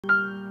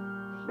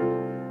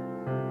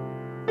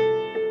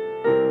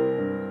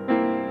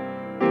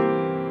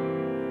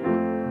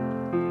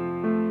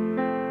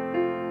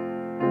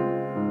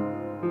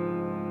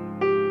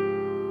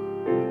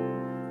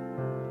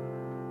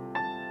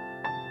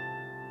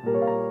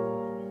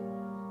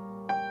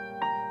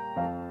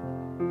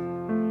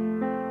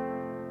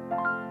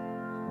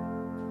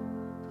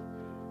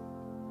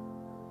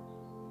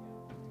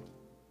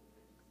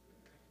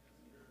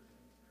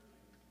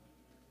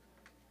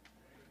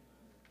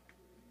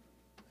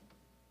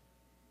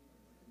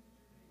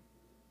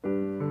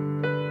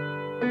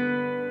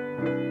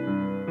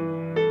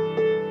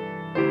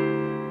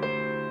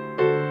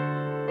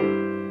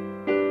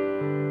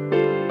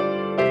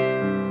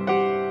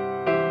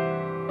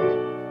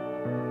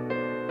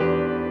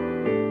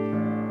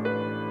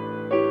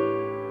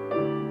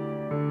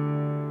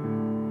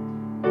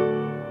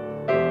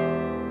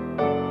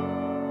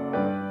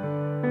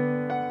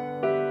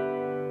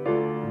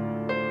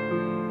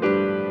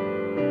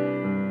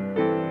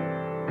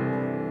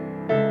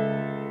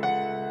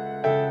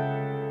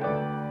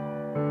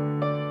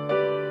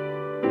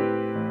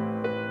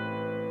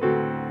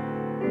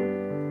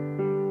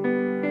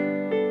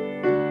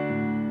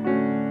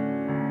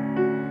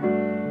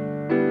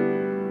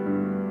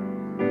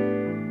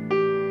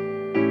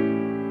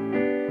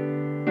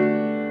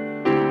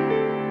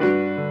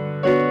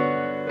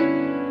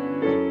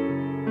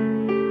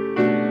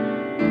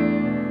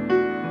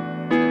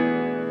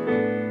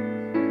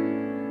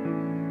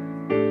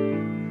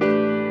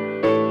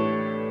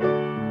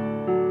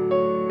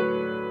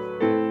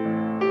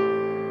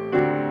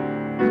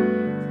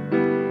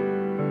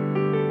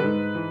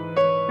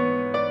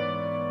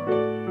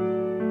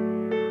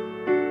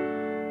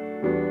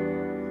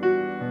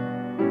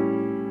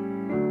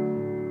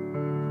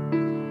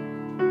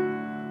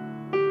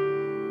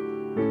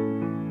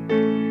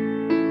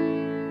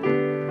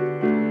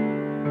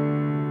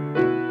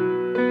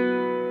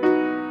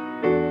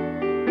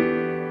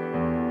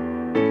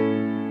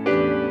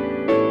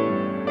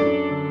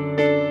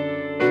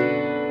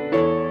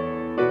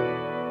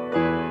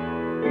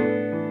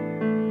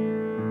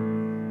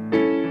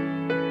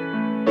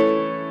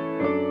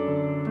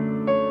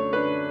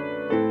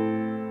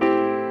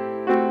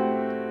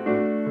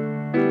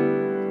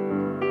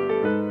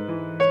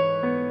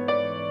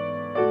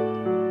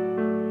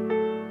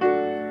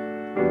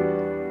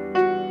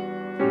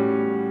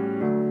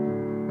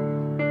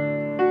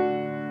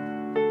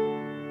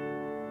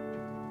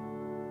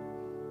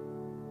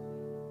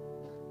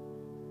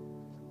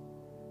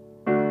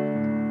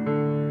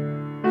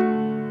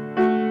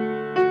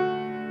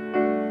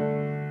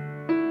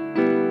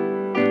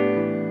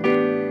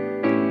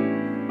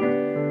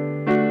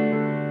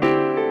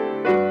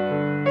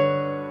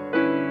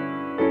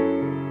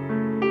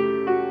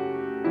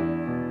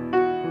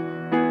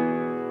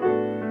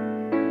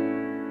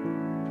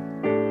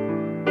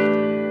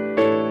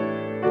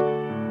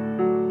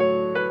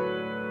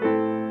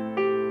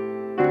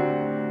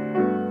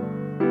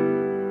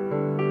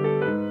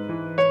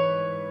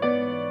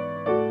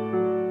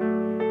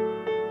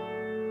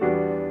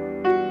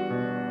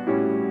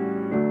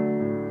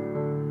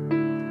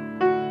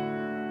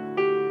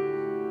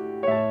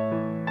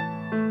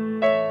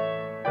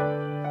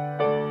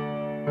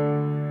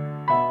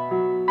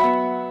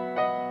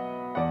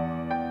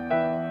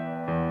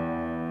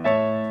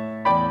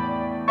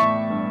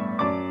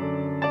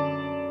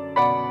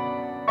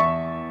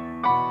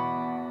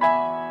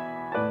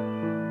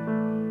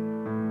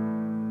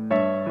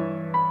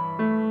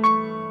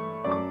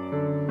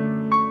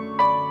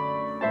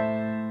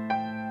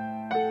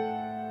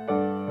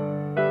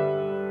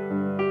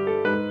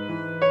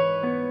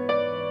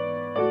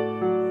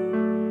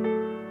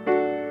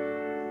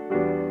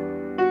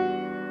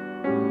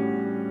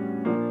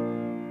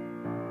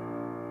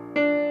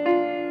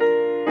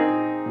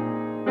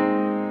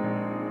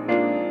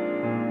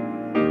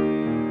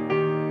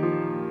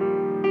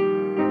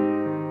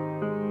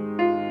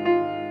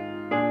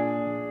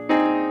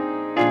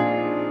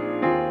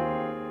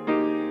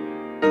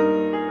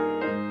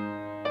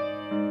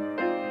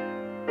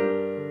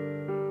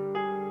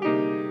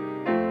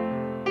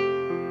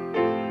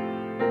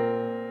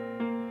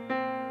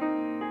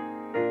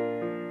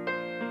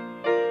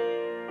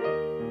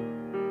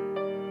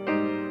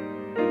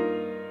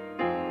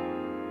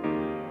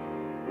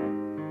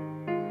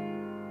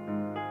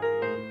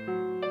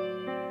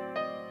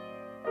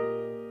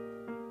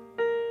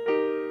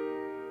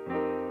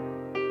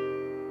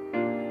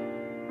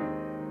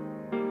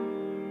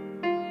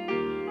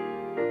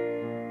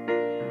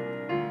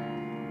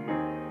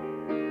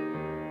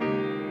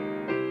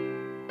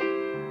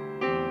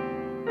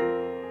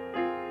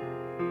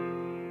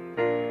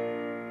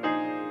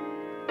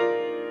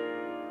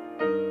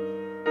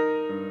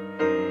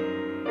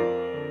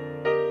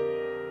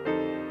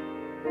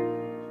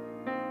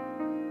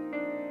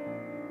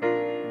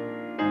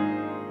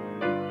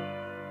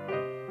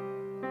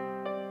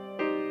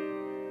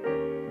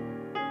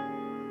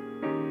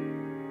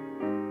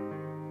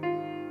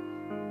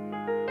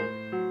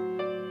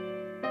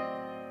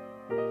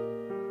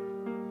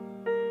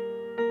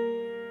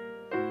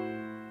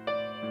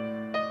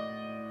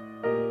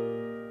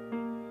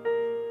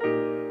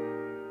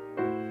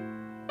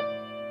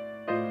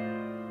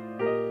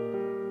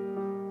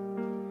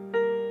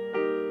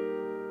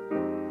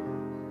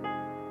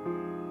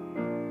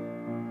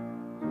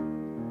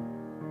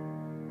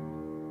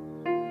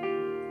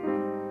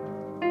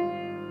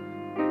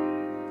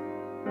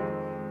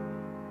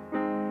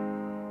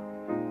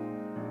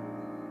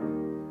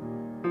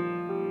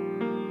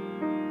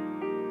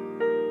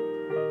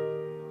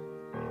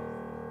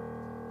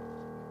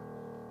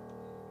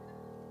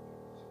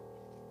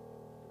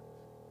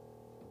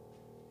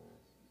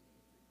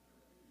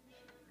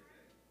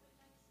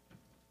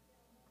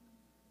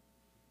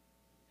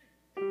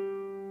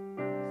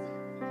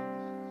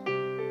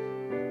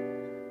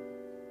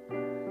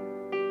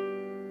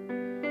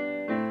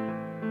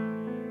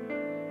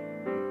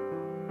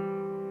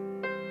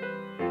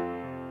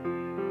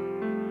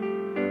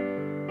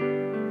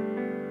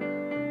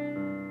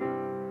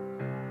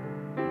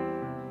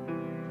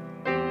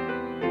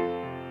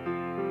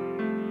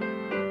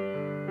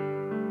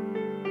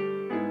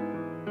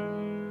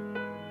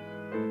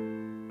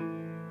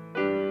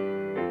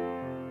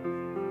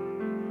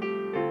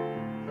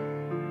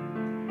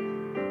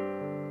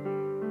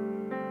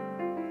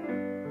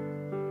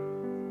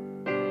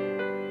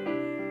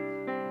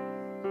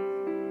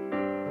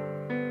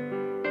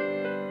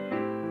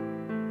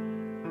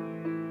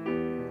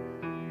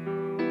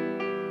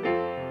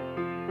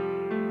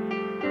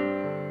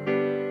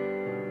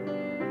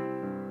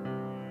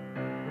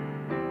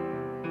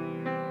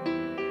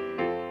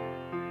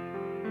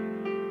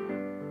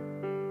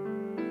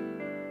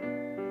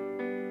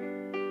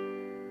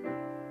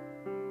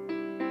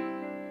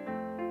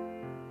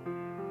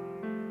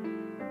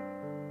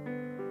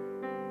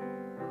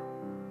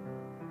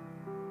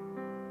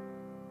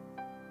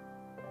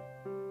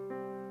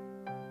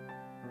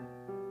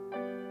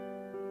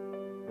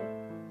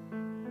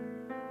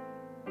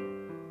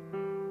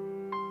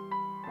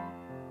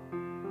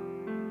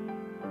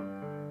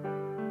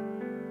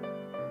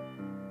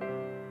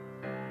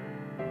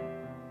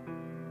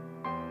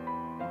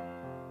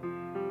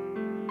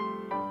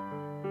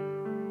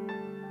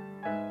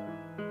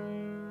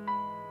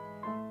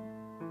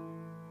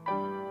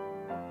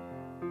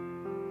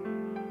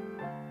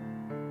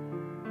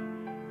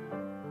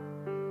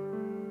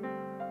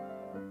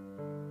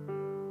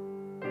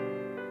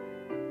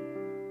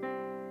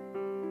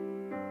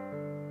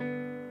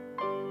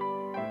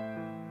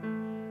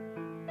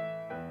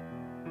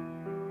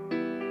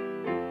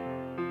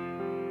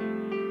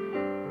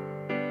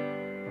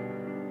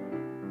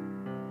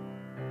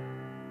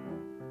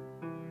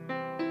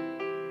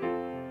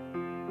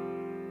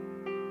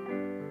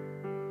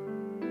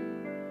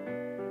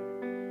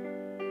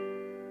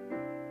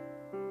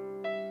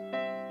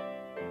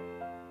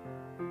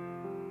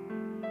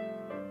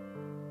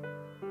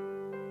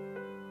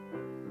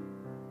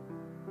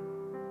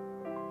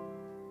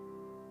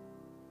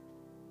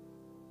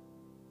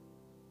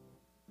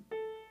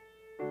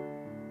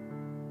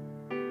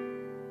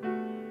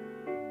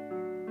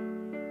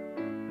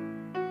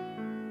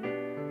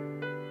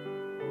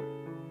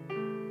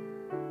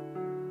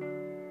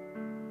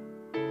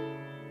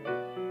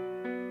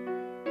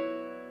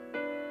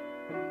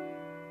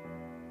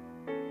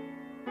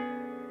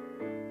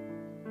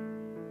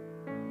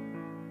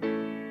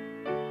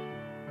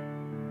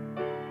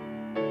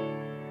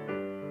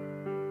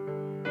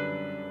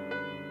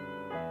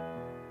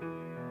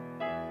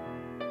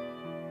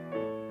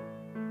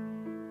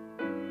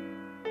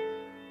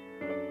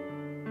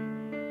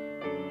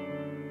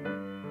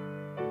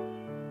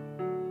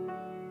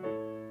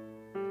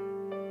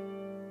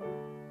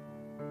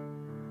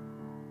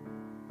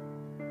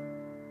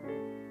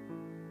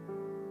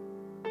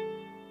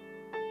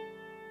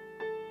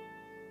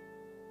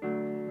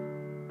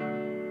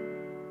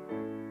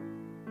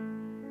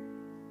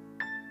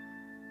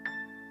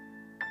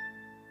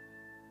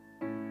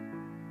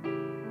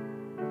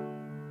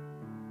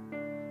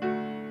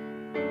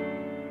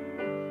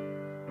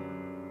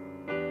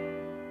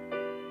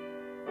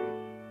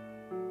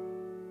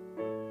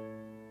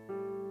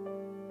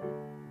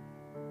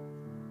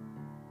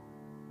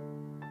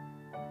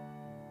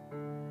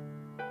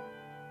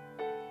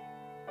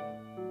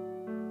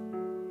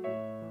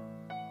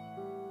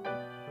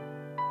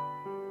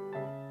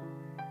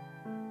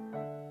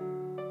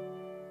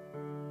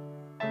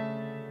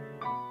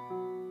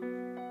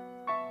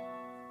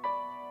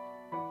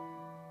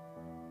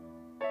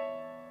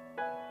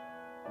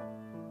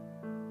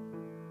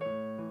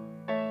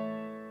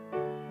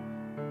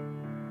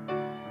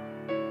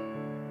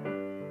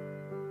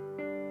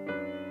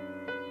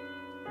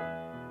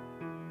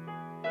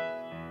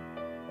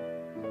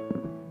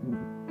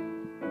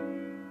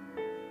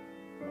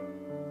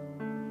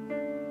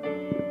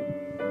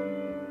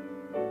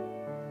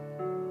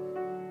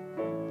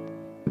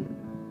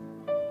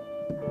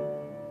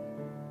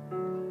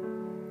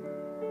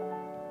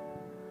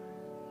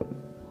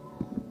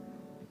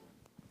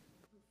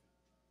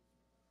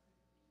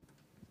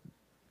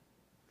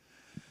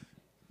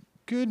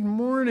Good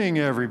morning,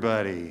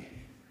 everybody.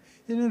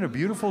 Isn't it a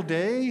beautiful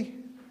day?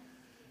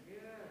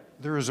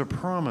 There is a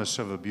promise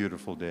of a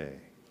beautiful day.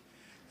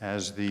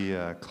 As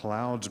the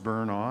clouds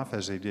burn off,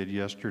 as they did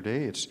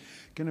yesterday, it's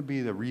going to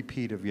be the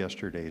repeat of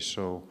yesterday,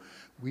 so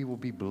we will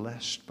be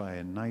blessed by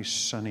a nice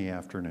sunny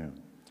afternoon.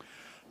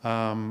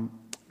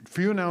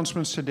 Few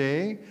announcements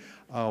today.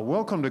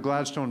 Welcome to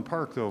Gladstone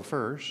Park, though,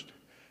 first.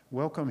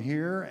 Welcome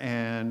here,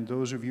 and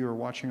those of you who are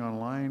watching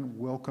online,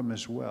 welcome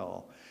as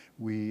well.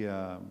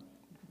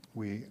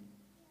 We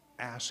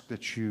ask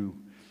that you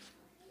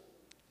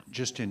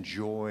just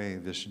enjoy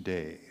this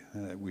day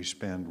that we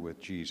spend with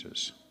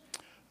Jesus.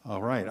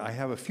 All right, I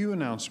have a few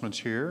announcements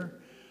here,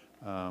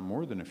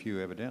 more than a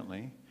few,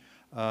 evidently.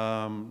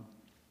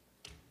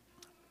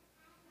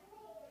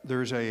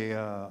 There's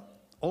a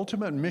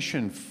Ultimate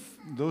Mission.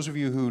 Those of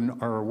you who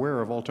are aware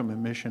of Ultimate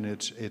Mission,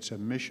 it's a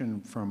mission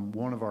from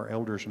one of our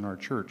elders in our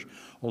church.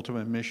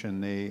 Ultimate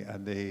Mission,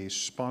 they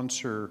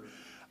sponsor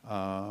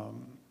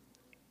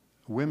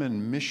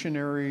women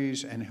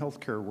missionaries and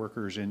healthcare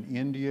workers in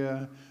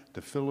India,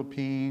 the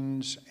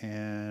Philippines,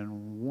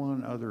 and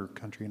one other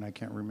country, and I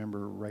can't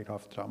remember right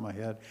off the top of my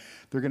head.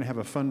 They're going to have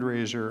a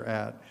fundraiser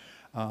at,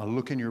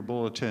 look in your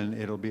bulletin,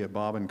 it'll be at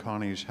Bob and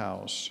Connie's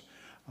house,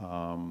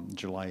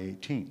 July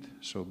 18th.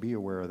 So be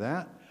aware of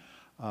that.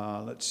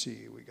 Let's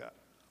see, we got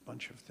a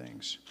bunch of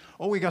things.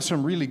 Oh, we got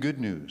some really good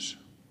news.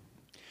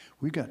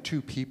 We got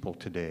two people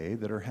today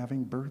that are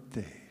having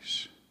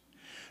birthdays.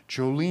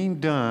 Jolene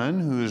Dunn,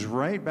 who is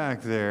right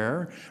back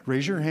there.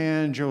 Raise your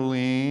hand,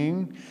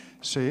 Jolene.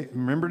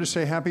 Remember to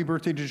say happy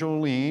birthday to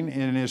Jolene.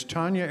 And is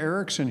Tanya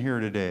Erickson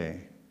here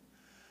today?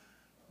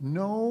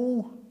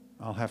 No?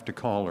 I'll have to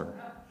call her.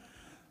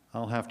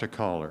 All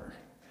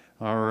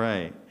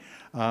right.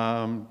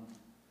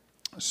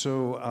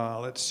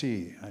 Let's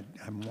see.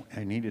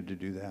 I needed to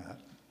do that.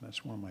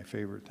 That's one of my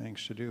favorite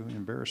things to do,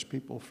 embarrass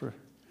people for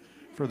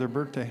their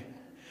birthday.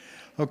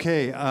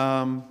 Okay.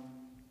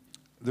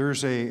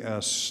 There's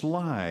a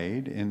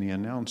slide in the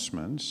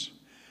announcements,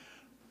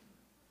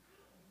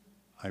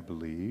 I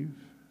believe.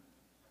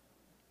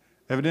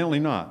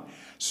 Evidently not.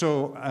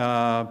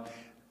 So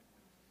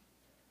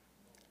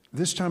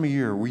this time of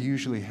year, we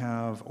usually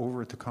have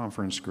over at the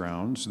conference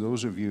grounds,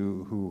 those of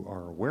you who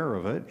are aware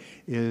of it,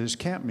 is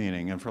camp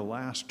meeting. And for the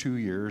last 2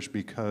 years,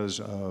 because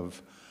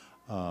of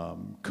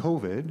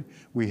COVID,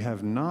 we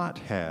have not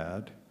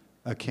had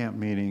a camp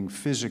meeting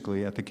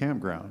physically at the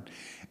campground.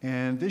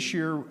 And this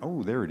year,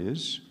 oh, there it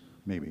is,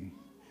 maybe.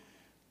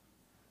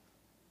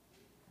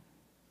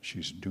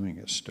 She's doing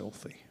it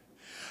stealthy.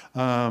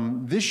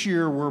 This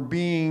year, we're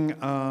being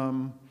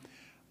a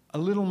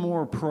little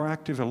more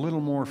proactive, a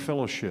little more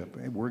fellowship.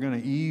 We're going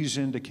to ease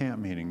into camp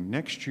meeting.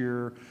 Next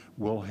year,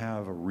 we'll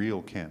have a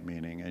real camp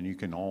meeting, and you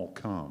can all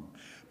come.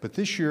 But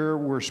this year,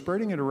 we're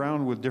spreading it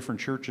around with different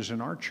churches,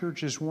 and our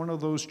church is one of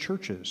those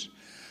churches.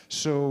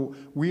 So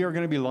we are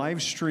going to be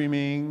live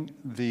streaming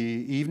the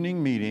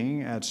evening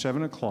meeting at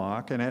 7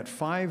 o'clock, and at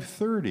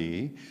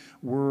 5:30,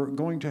 we're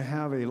going to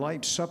have a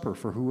light supper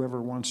for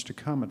whoever wants to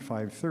come at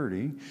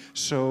 5:30.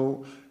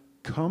 So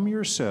come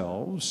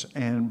yourselves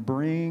and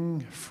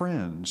bring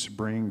friends,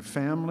 bring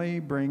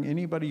family, bring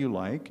anybody you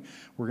like.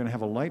 We're going to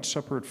have a light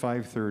supper at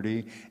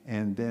 5:30,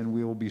 and then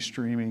we will be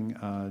streaming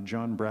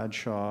John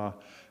Bradshaw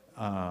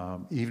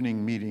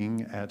evening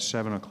meeting at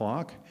 7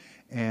 o'clock.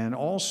 And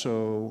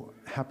also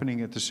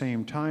happening at the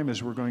same time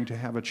is we're going to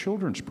have a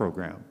children's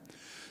program.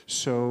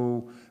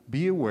 So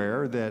be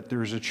aware that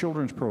there's a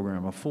children's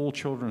program, a full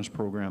children's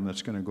program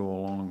that's going to go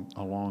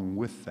along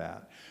with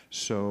that.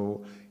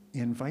 So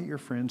invite your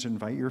friends,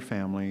 invite your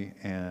family,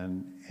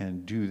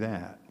 and do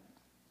that.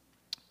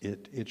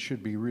 It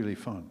should be really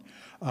fun.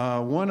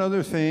 One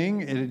other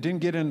thing, it didn't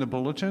get in the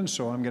bulletin,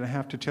 so I'm going to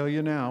have to tell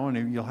you now,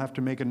 and you'll have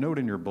to make a note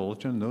in your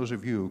bulletin, those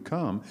of you who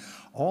come.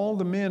 All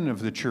the men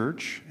of the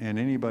church and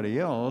anybody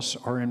else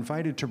are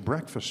invited to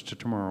breakfast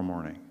tomorrow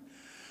morning.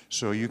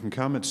 So you can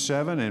come at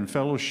 7 and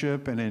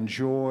fellowship and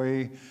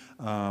enjoy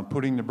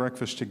putting the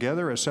breakfast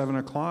together at 7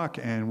 o'clock,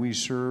 and we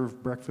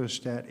serve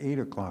breakfast at 8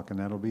 o'clock, and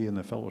that'll be in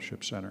the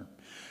fellowship center.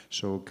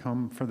 So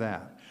come for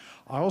that.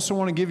 I also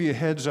want to give you a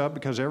heads up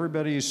because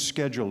everybody's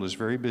schedule is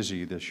very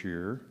busy this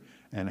year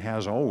and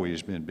has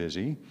always been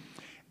busy.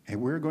 And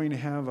we're going to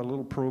have a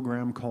little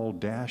program called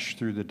Dash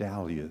Through the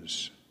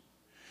Dahlias.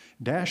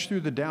 Dash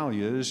Through the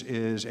Dahlias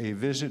is a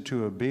visit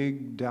to a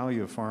big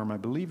dahlia farm. I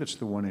believe it's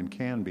the one in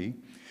Canby.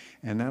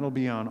 And that'll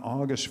be on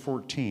August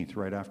 14th,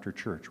 right after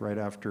church, right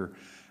after,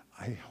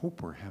 I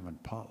hope we're having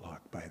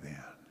potluck by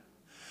then.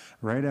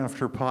 Right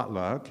after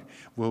potluck,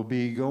 we'll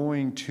be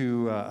going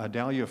to a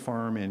dahlia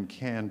farm in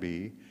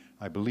Canby.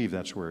 I believe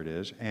that's where it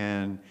is,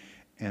 and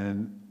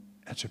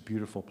that's a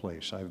beautiful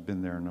place. I've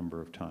been there a number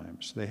of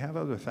times. They have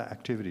other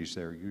activities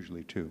there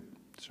usually too,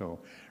 so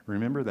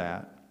remember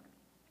that.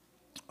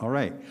 All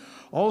right.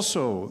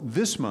 Also,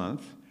 this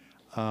month,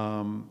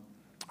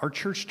 our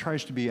church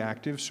tries to be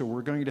active, so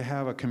we're going to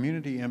have a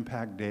Community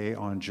Impact Day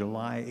on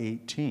July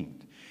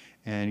 18th,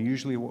 and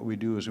usually what we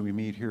do is we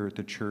meet here at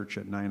the church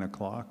at 9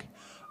 o'clock.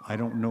 I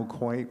don't know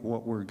quite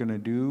what we're going to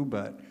do,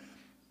 but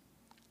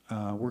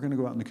we're going to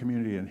go out in the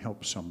community and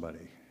help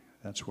somebody.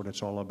 That's what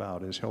it's all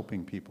about, is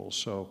helping people.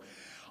 So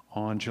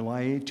on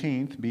July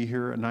 18th, be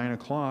here at 9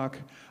 o'clock.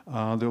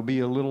 There'll be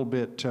a little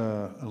bit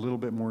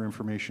more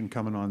information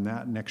coming on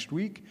that next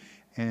week,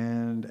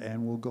 and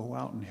we'll go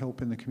out and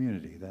help in the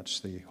community. That's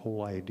the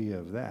whole idea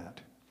of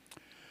that.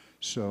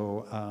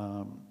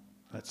 So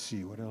let's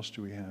see, what else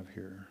do we have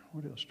here?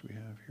 What else do we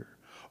have here?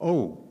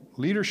 Oh,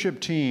 leadership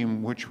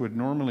team, which would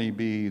normally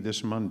be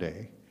this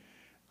Monday,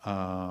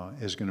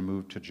 is going to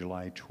move to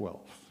July 12th.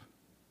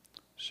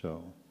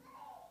 So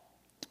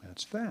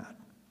that's that.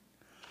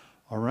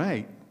 All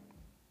right.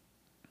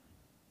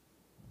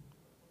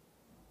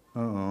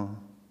 Uh-oh.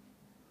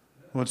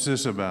 What's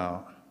this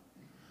about?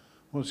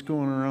 What's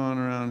going on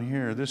around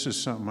here? This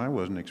is something I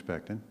wasn't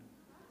expecting.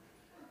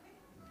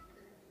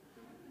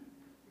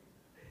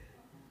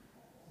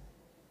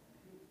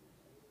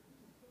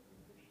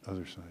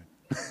 Other side.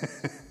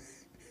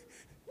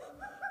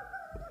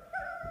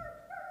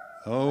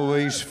 Oh,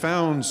 he's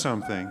found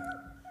something.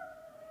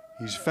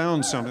 He's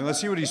found something.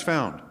 Let's see what he's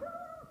found.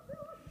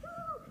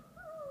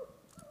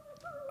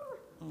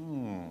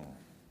 Oh.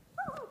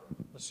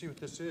 Let's see what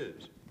this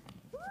is.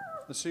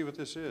 Let's see what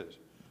this is.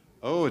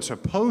 Oh, it's a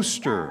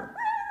poster.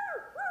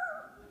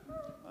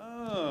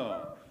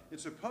 Oh,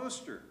 it's a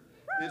poster.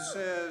 It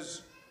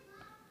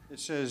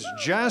says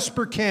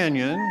Jasper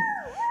Canyon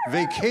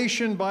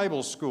Vacation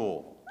Bible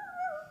School.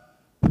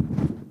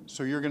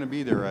 So you're going to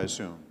be there, I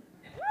assume.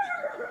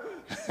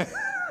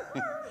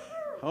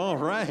 All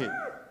right.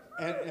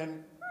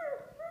 And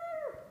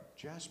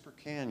Jasper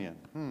Canyon.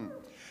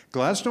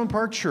 Gladstone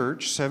Park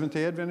Church,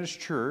 Seventh-day Adventist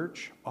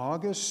Church,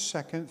 August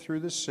 2nd through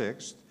the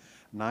 6th,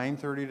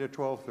 9:30 to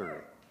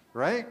 12:30.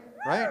 Right?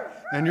 Right?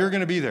 And you're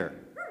going to be there.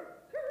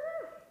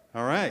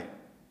 All right.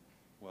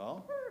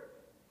 Well,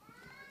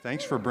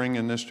 thanks for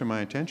bringing this to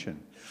my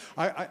attention.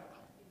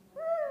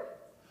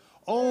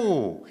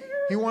 Oh,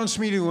 he wants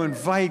me to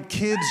invite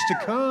kids to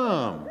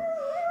come.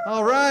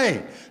 All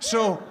right.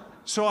 So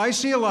I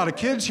see a lot of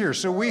kids here.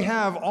 So we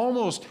have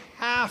almost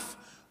half,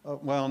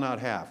 well, not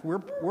half.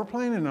 We're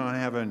planning on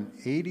having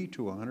 80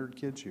 to 100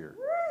 kids here.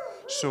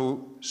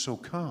 So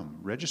come,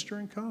 register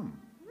and come.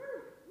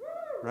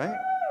 Right?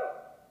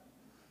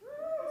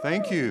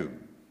 Thank you.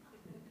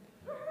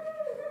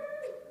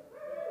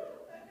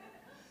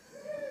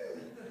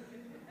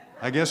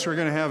 I guess we're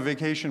going to have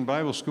Vacation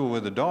Bible School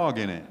with a dog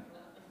in it.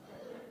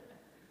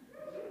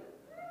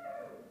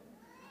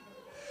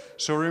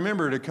 So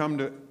remember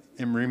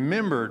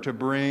to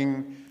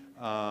bring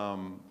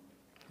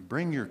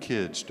your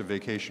kids to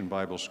Vacation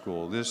Bible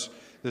School. This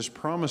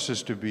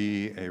promises to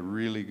be a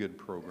really good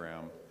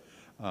program.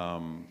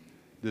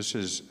 This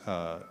is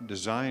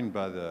designed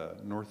by the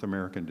North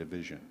American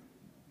Division.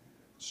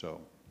 So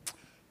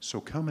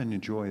come and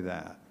enjoy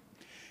that.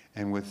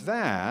 And with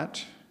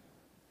that,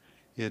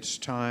 it's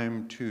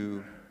time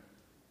to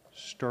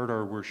start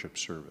our worship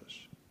service.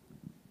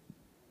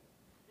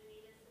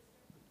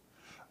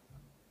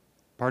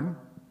 Pardon?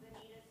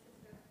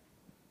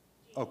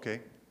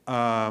 Okay.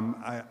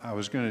 I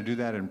was going to do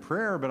that in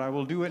prayer, but I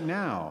will do it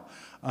now.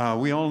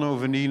 We all know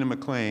Vanita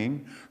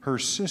McLean, her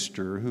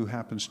sister, who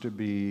happens to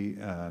be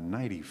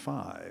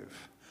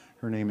 95.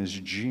 Her name is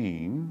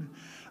Jean.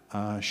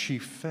 She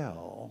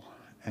fell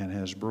and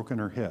has broken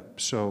her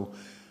hip. So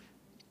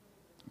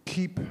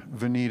keep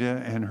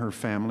Vanita and her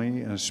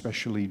family, and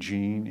especially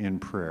Jean, in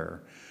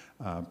prayer.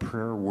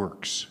 Prayer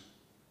works.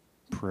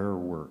 Prayer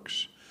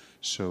works.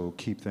 So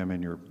keep them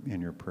in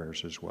your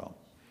prayers as well.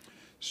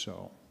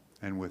 So,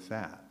 and with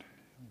that,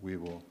 we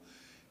will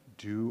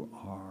do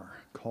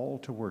our call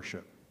to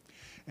worship.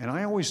 And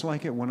I always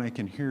like it when I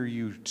can hear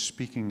you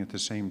speaking at the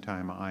same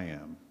time I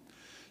am.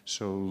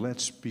 So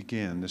let's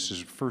begin. This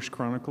is 1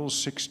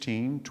 Chronicles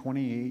 16,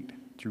 28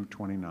 through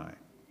 29.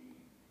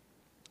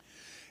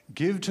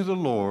 Give to the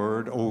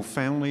Lord, O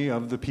family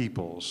of the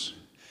peoples.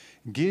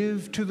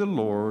 Give to the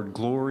Lord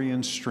glory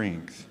and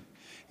strength.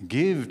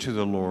 Give to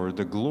the Lord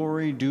the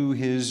glory due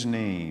his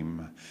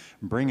name.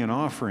 Bring an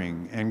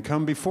offering and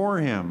come before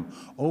him.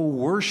 O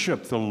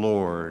worship the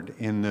Lord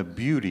in the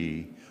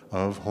beauty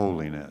of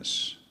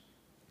holiness.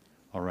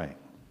 All right.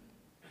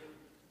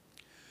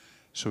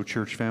 So,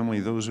 church family,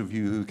 those of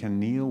you who can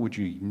kneel, would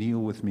you kneel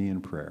with me in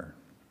prayer?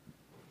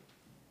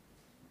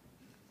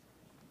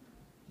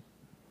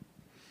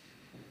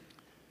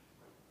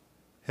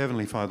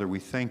 Heavenly Father, we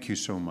thank you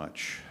so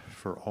much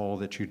for all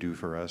that you do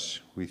for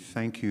us. We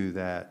thank you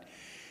that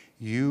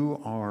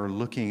you are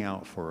looking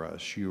out for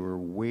us. You are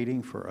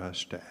waiting for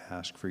us to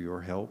ask for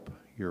your help.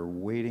 You're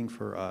waiting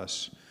for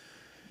us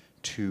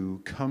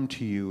to come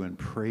to you and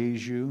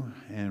praise you,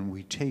 and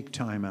we take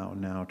time out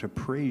now to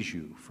praise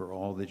you for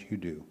all that you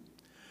do.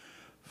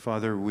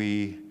 Father,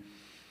 we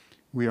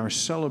are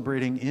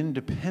celebrating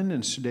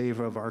Independence Day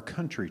of our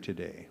country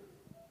today.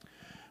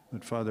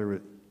 But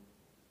Father,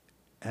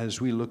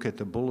 as we look at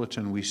the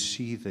bulletin, we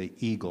see the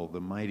eagle,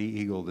 the mighty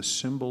eagle, the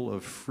symbol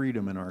of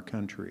freedom in our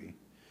country.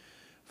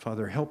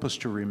 Father, help us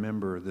to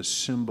remember the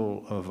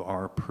symbol of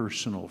our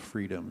personal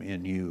freedom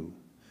in you.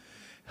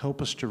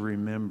 Help us to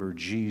remember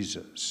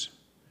Jesus,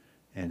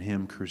 and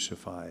him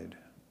crucified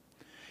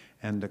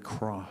and the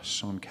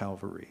cross on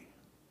Calvary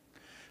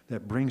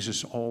that brings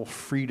us all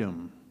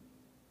freedom.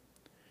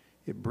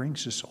 It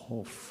brings us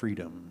all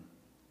freedom.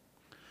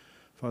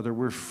 Father,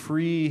 we're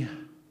free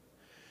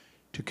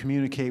to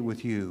communicate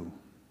with you.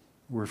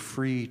 We're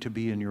free to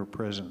be in your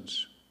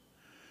presence.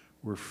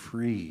 We're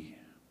free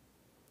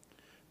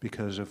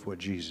because of what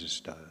Jesus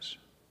does.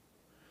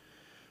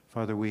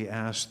 Father, we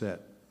ask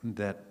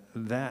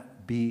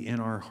that be in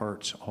our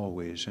hearts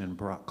always and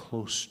brought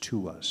close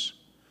to us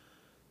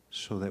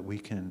so that we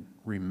can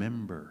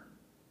remember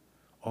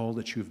all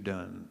that you've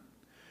done.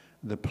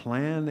 The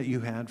plan that you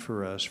had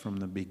for us from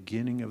the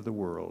beginning of the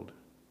world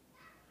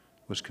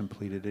was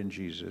completed in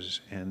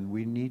Jesus, and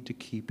we need to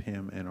keep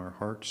him in our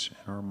hearts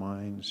and our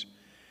minds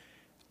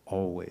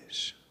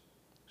always.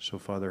 So,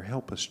 Father,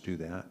 help us do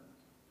that.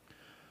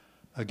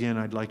 Again,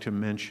 I'd like to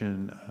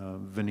mention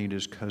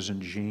Vanita's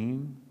cousin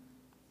Jean,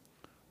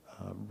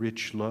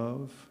 Rich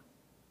Love,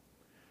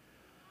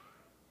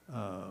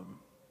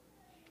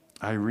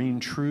 Irene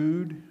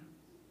Trude,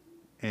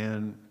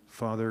 and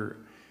Father,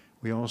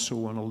 we also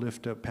want to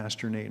lift up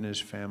Pastor Nate and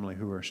his family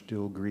who are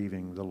still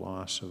grieving the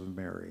loss of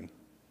Mary.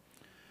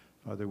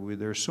 Father,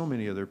 there are so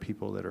many other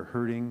people that are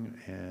hurting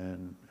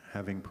and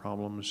having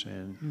problems,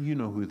 and you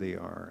know who they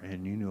are,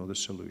 and you know the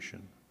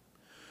solution.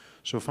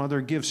 So, Father,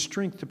 give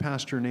strength to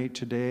Pastor Nate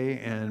today,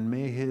 and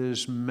may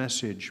his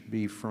message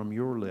be from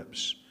your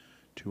lips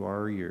to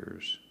our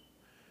ears.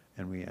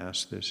 And we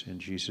ask this in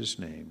Jesus'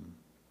 name.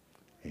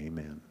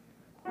 Amen.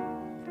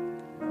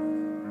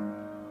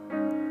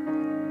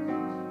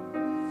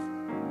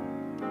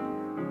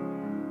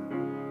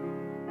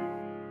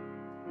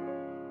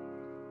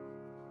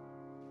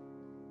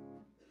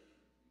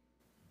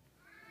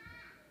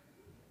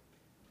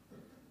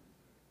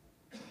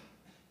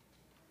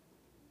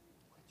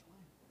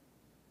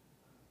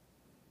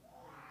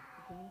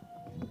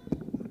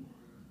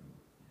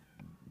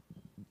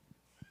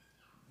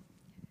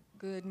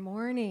 Good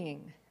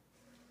morning.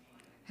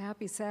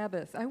 Happy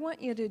Sabbath. I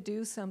want you to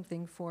do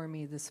something for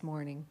me this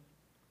morning.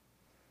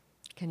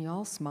 Can you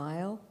all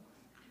smile?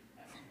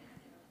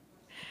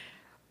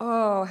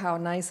 Oh, how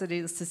nice it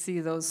is to see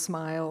those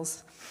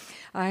smiles.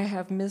 I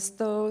have missed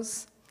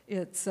those.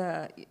 It's,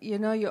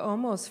 you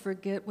almost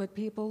forget what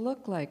people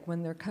look like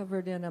when they're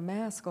covered in a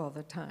mask all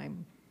the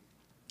time.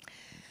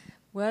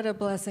 What a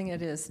blessing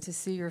it is to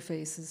see your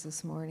faces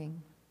this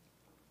morning.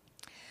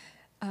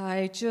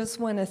 I just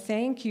want to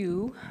thank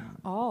you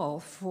all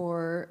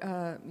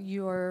for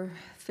your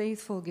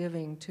faithful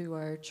giving to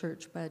our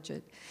church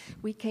budget.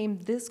 We came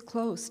this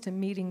close to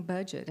meeting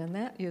budget, and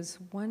that is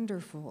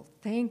wonderful.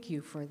 Thank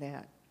you for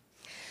that.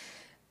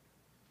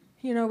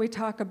 You know, we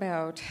talk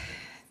about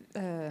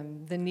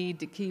the need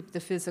to keep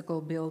the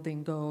physical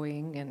building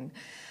going,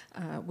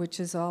 and which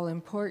is all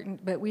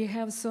important, but we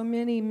have so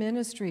many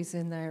ministries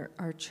in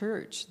our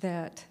church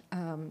that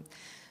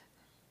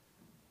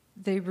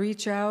they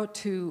reach out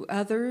to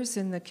others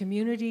in the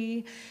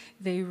community.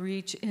 They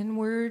reach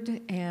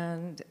inward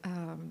and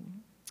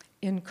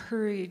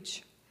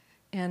encourage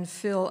and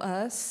fill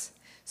us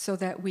so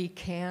that we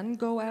can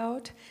go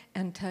out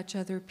and touch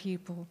other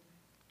people.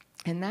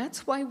 And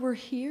that's why we're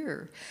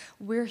here.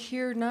 We're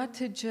here not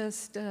to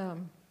just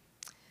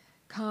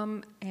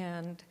come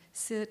and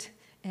sit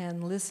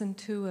and listen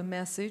to a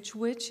message,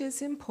 which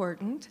is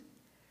important,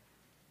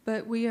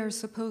 but we are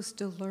supposed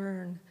to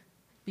learn,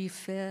 be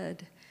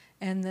fed,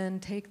 and then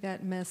take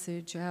that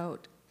message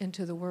out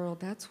into the world.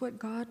 That's what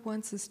God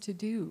wants us to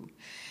do.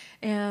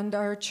 And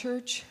our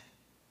church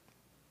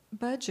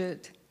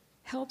budget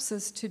helps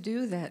us to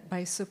do that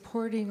by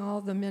supporting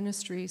all the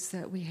ministries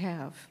that we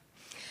have.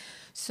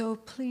 So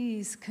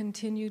please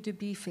continue to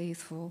be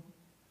faithful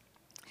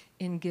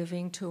in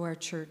giving to our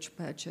church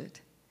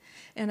budget.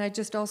 And I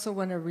just also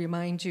want to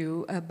remind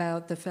you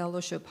about the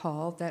fellowship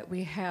hall, that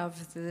we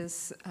have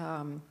this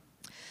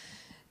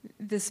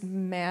this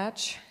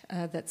match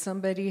that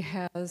somebody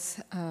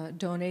has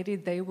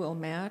donated. They will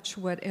match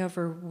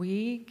whatever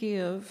we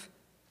give.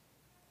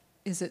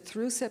 Is it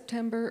through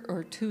September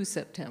or to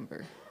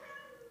September?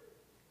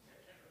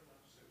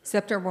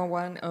 September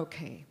 1,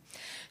 okay.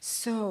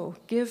 So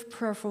give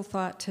prayerful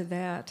thought to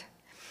that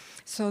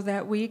so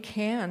that we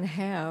can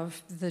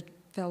have the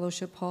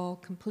fellowship hall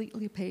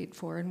completely paid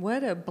for. And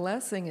what a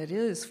blessing it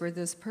is for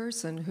this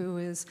person who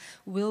is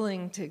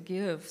willing to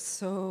give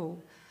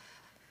so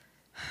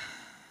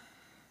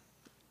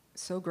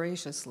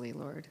graciously,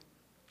 Lord.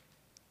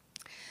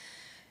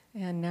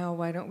 And now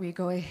why don't we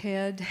go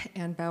ahead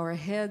and bow our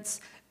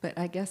heads. But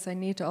I guess I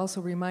need to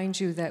also remind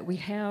you that we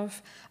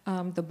have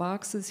the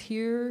boxes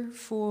here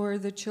for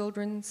the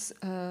children's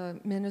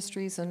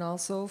ministries and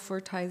also for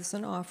tithes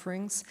and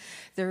offerings.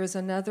 There is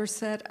another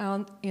set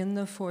out in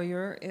the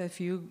foyer if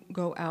you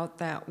go out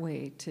that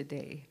way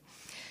today.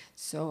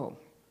 So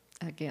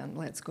again,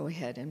 let's go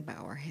ahead and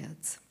bow our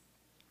heads.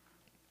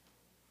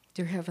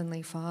 Dear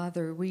Heavenly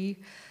Father, we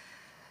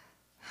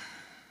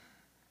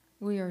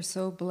are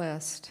so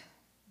blessed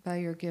by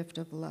your gift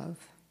of love.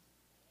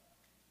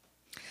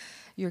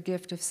 your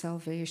gift of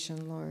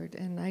salvation, Lord.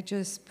 And I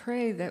just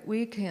pray that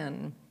we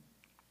can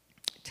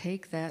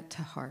take that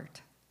to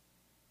heart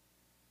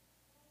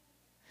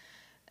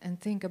and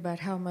think about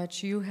how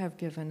much you have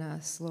given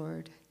us,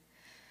 Lord.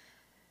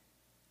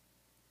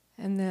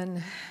 And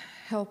then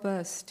help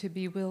us to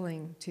be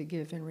willing to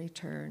give in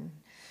return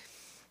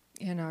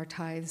in our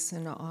tithes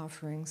and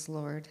offerings,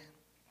 Lord.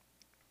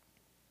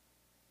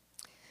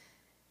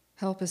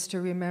 Help us to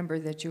remember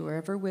that you are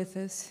ever with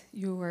us.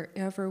 You are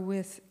ever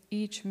with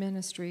each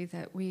ministry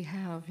that we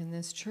have in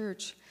this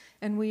church.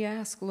 And we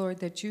ask, Lord,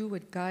 that you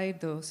would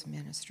guide those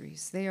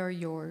ministries. They are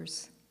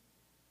yours.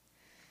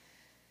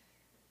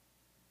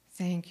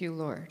 Thank you,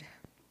 Lord,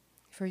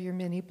 for your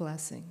many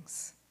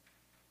blessings.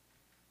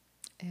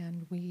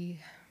 And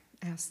we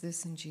ask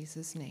this in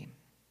Jesus' name.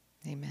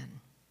 Amen.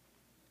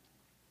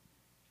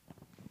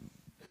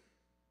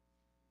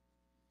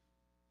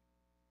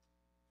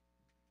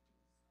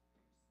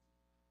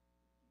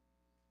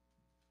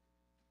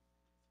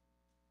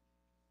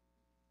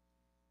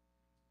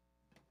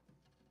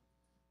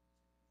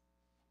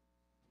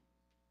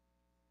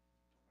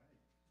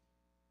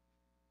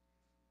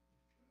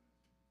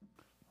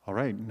 All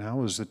right,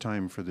 now is the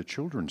time for the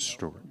children's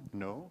story.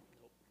 No?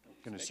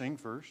 Going to sing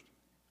first?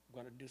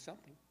 I'm going to do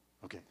something.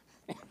 Okay.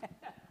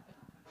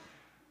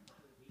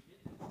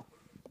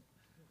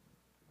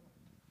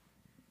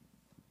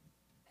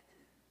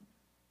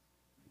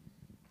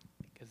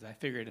 Because I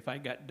figured if I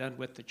got done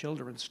with the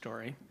children's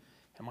story,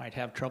 I might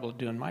have trouble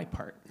doing my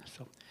part.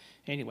 So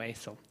anyway,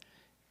 so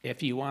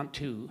if you want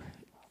to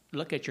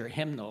look at your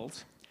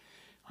hymnals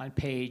on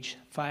page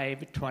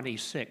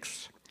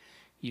 526,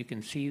 you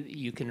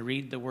can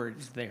read the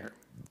words there.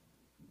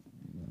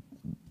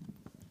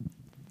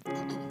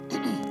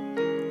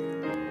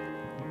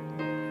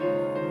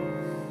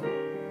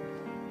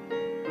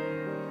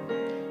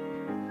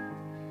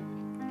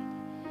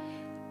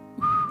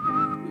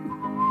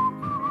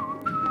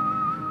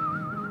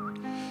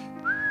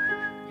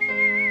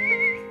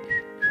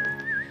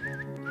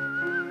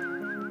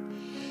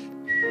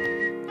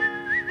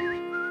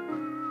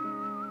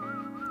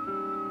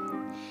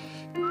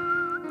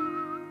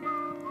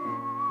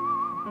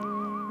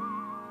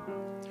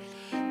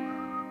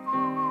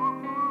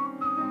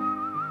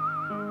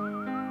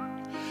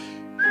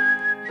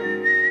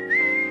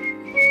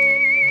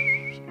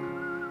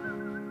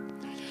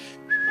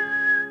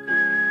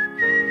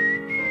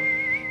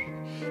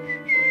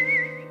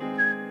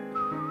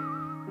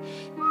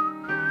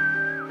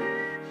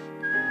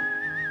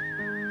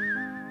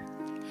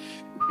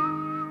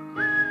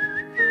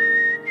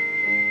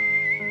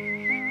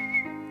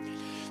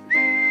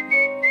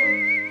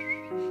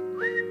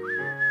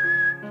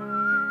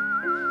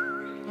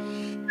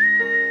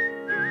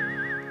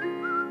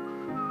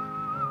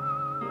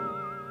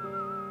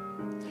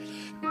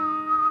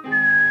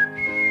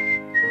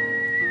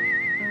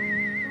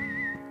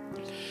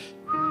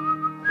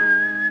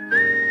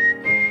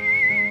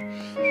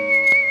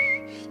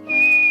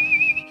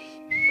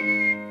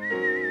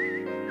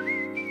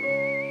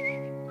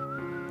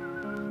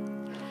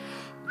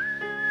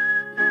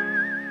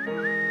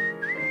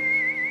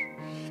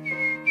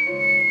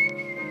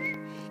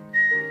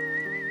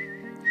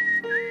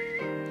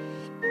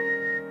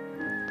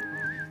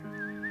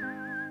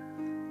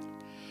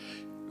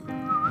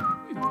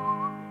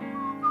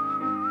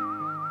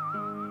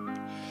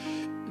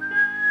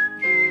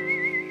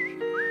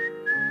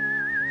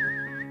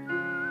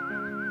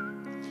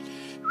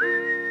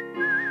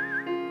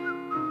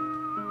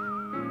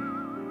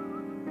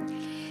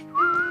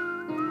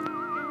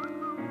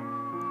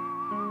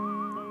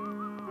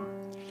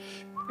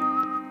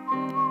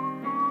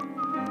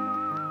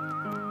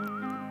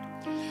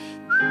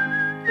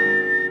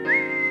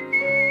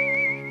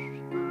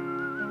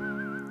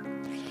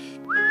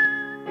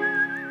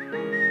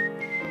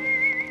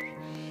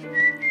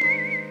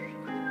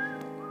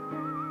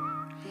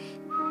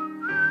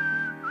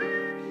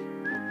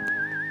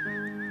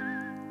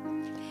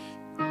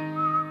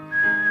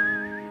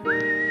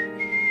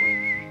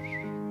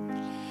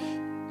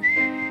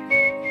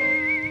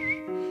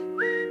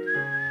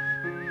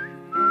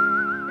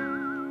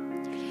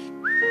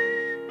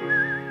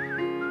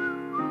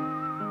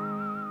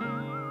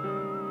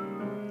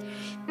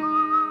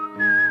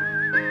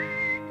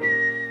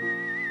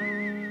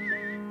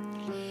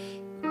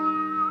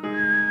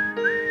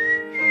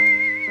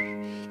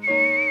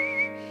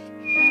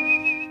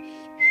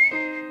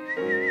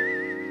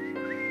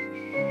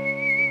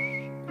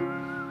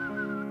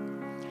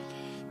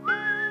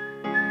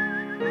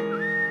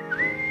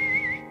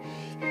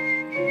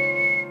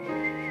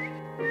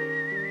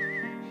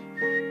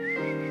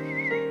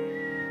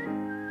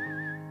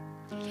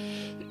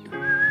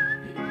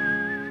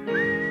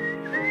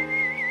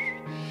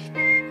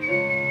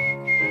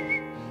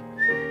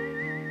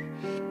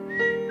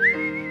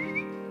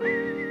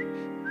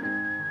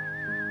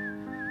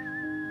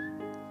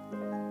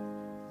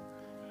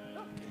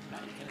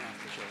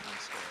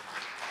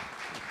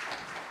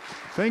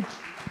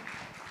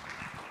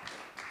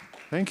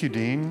 Thank you,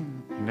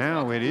 Dean.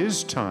 Now it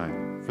is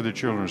time for the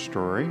children's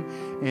story,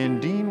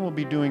 and Dean will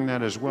be doing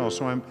that as well.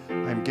 So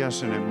I'm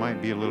guessing it might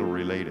be a little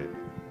related.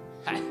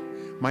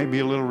 Might be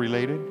a little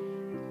related.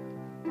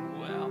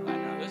 Well, I don't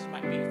know. This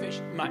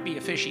might be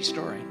a fishy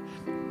story.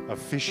 A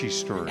fishy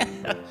story.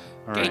 All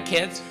Okay, right.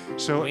 kids.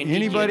 So we need you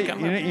to anybody,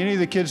 come up. any of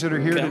the kids that are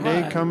here Come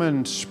today, on. come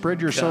and spread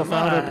yourself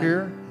Come out up on.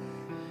 here,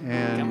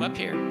 and Come up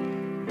here.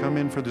 come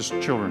in for this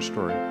children's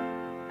story.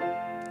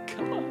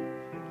 Come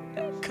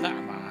on.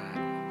 Come on.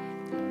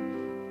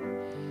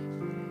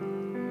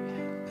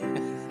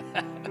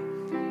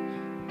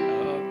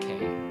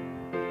 Okay.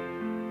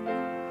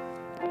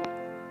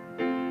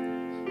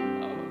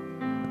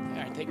 Oh,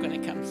 aren't they going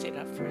to come sit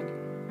up front?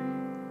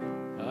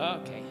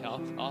 Okay,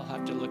 I'll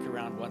have to look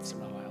around once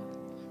in a while.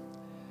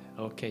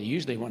 Okay,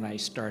 usually when I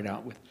start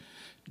out with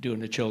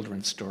doing a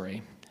children's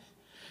story,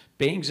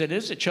 being as it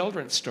is a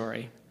children's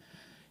story,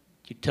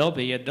 you tell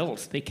the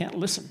adults they can't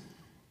listen.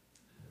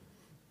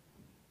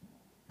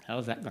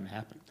 How's that going to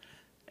happen?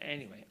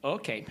 Anyway,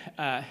 okay,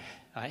 I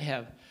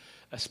have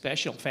a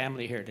special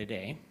family here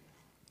today,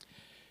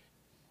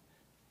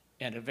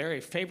 and a very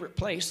favorite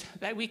place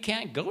that we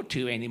can't go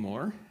to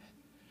anymore.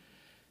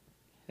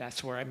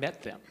 That's where I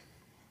met them.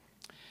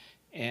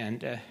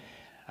 And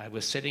I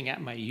was sitting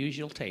at my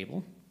usual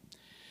table,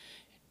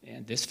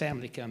 and this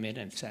family come in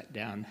and sat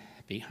down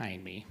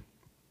behind me.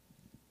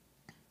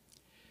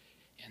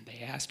 And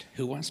they asked,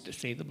 who wants to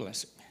say the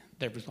blessing?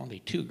 There was only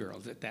 2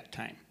 girls at that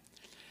time.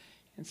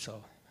 And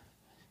so,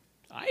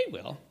 I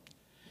will.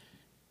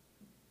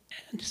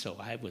 And so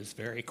I was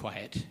very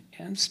quiet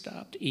and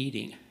stopped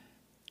eating.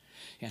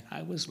 And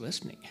I was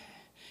listening.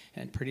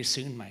 And pretty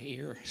soon my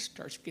ear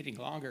starts getting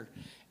longer,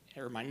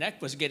 or my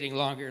neck was getting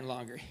longer and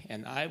longer,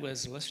 and I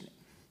was listening.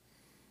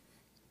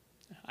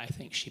 I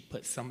think she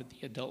put some of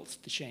the adults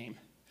to shame.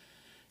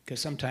 Because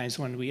sometimes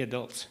when we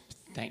adults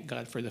thank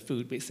God for the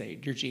food, we say,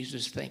 Dear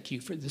Jesus, thank you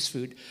for this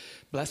food.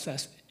 Bless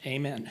us.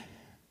 Amen.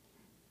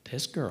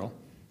 This girl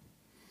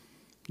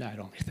not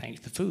only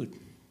thanked the food,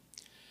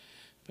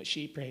 but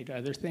she prayed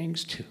other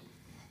things too.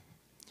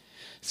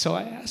 So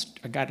I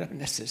got up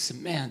and I said,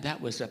 man,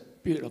 that was a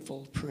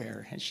beautiful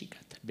prayer. And she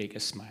got the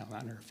biggest smile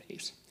on her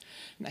face.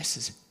 And I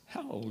says,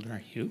 how old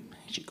are you?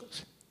 And she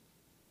goes,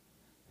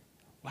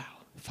 wow,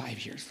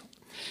 5 years old.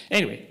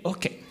 Anyway,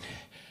 okay.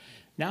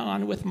 Now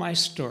on with my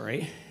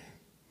story.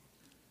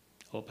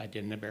 Hope I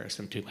didn't embarrass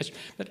them too much.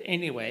 But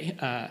anyway,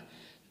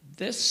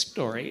 this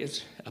story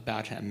is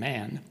about a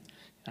man.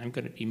 I'm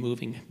going to be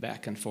moving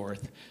back and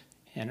forth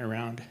and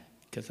around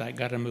because I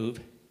got to move.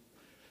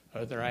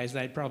 Otherwise,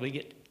 I'd probably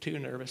get too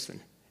nervous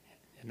and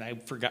I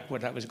forgot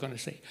what I was going to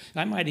say.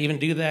 I might even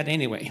do that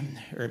anyway,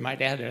 or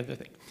might add other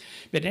things.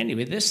 But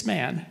anyway, this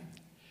man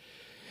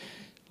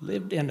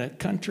lived in a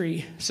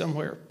country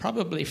somewhere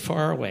probably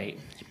far away,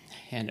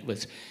 and it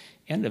was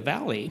in a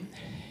valley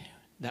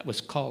that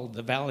was called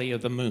the Valley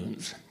of the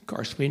Moons. Of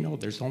course, we know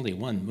there's only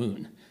one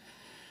moon,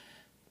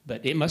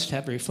 but it must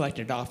have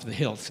reflected off the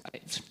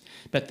hillsides.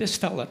 But this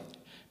fella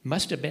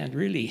must have been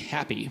really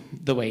happy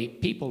the way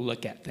people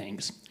look at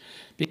things,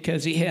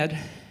 because he had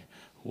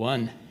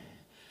 1,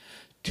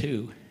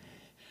 2,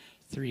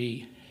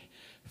 3,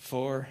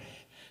 4,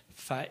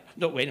 5.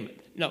 No, wait a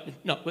minute. No,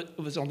 it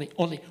was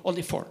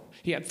only 4.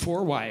 He had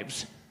 4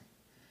 wives.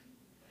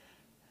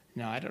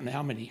 Now, I don't know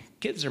how many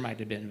kids there might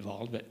have been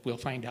involved, but we'll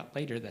find out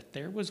later that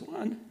there was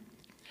one.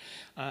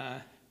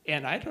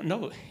 And I don't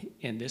know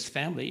in this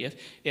family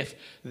if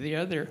the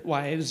other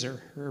wives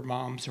or her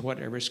moms or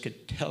whatever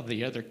could tell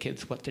the other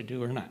kids what to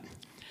do or not.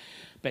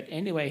 But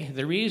anyway,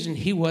 the reason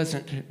he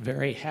wasn't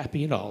very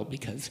happy at all,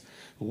 because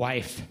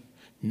wife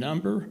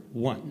number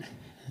 1,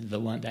 the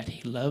one that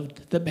he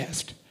loved the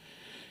best,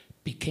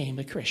 became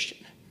a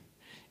Christian.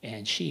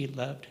 And she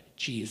loved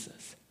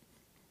Jesus.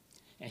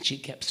 And she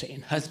kept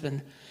saying,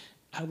 husband,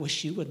 I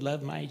wish you would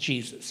love my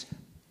Jesus.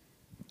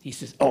 He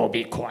says, oh,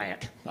 be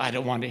quiet. I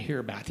don't want to hear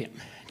about him.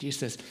 He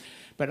says,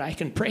 but I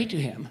can pray to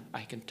him.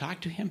 I can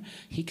talk to him.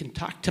 He can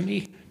talk to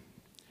me.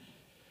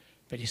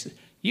 But he says,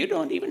 you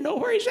don't even know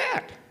where he's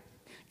at.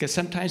 Because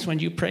sometimes when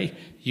you pray,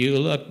 you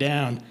look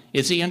down.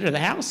 Is he under the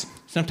house?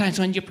 Sometimes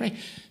when you pray,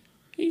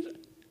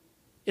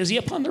 is he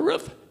up on the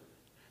roof?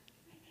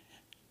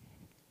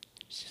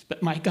 He says,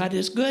 but my God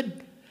is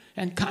good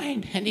and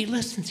kind, and he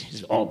listens. He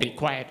says, oh, be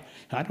quiet.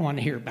 I don't want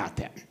to hear about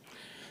that.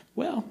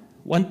 Well,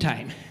 one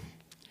time,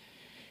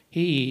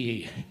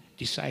 he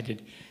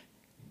decided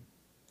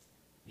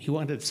he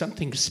wanted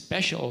something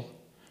special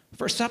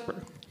for supper.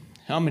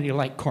 How many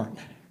like corn?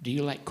 Do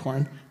you like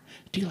corn?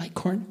 Do you like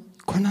corn?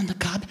 Corn on the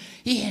cob?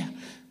 Yeah,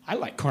 I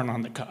like corn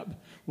on the cob.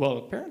 Well,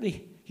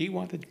 apparently he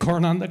wanted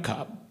corn on the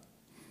cob.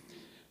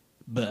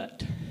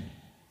 But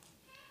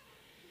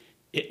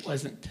it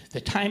wasn't the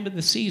time of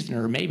the season,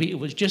 or maybe it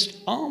was just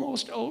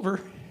almost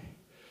over.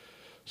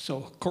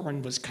 So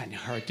corn was kind of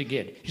hard to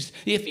get. He said,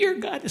 if your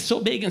God is so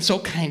big and so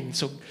kind and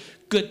so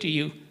good to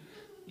you,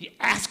 you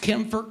ask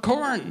him for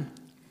corn.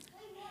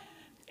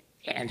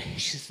 And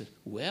she said,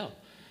 well,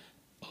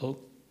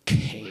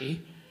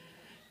 okay,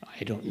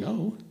 I don't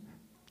know.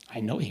 I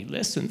know he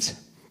listens.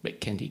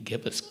 but can he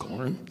give us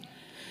corn?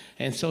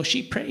 And so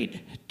she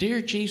prayed,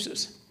 "Dear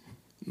Jesus,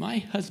 my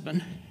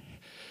husband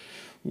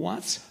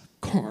wants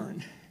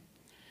corn,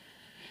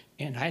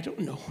 and I don't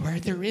know where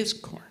there is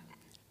corn.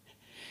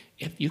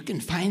 If you can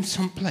find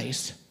some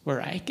place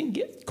where I can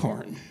get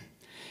corn,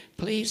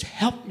 please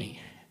help me."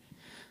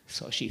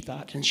 So she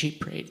thought, and she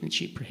prayed, and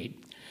she prayed.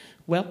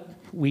 Well,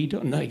 we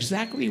don't know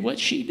exactly what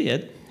she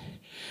did,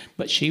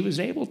 but she was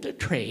able to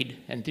trade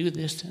and do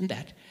this and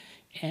that.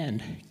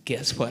 And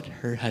guess what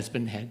her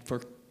husband had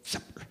for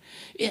supper?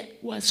 It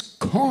was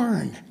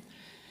corn.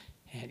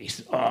 And he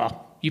said,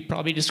 "Oh, you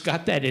probably just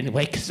got that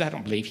anyway, because I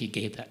don't believe he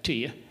gave that to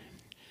you."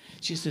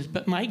 She says,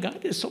 "But my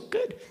God is so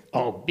good."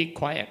 "Oh, be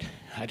quiet.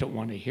 I don't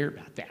want to hear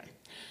about that."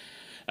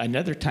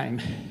 Another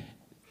time,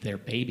 their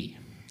baby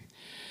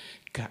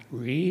got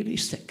really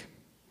sick.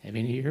 Have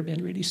any of you ever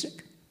been really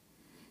sick?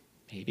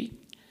 Maybe.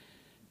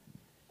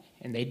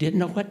 And they didn't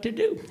know what to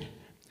do.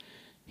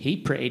 He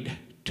prayed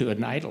to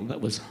an idol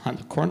that was on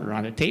the corner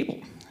on a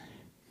table.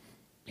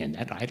 And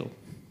that idol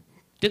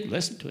didn't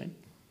listen to him.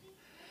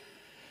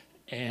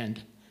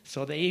 And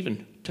so they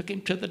even took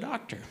him to the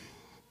doctor.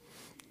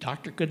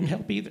 Doctor couldn't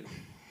help either.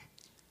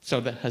 So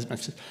the husband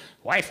said,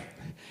 "Wife,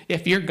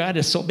 if your God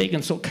is so big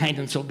and so kind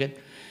and so good,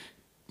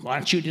 why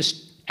don't you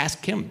just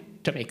ask him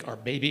to make our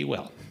baby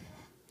well?"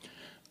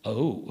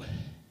 "Oh,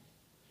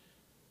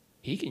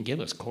 he can give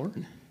us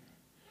corn.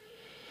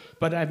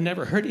 But I've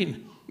never heard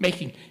him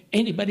making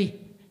anybody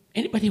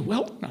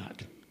well or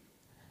not.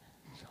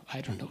 So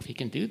I don't know if he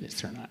can do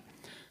this or not."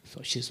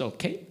 So she says,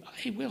 "Okay,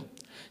 I will.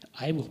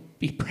 I will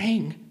be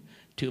praying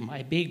to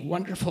my big,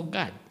 wonderful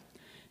God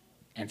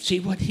and see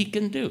what he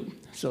can do."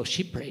 So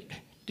she prayed,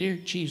 "Dear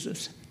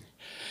Jesus,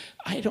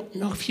 I don't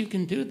know if you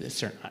can do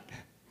this or not.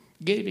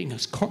 Giving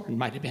us corn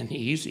might have been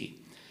easy,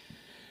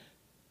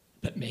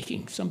 but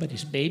making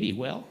somebody's baby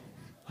well,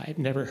 I've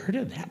never heard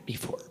of that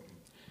before.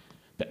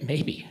 But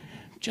maybe,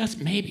 just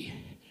maybe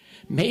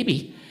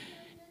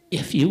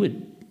if you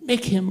would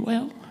make him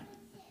well,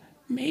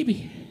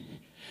 maybe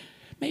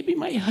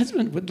my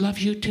husband would love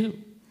you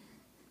too."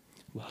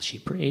 Well, she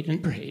prayed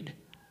and prayed.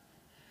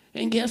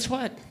 And guess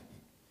what?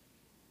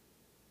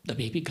 The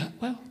baby got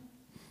well.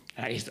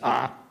 And I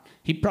said,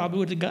 he probably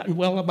would have gotten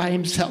well by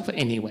himself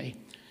anyway.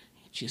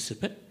 She said,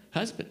 "But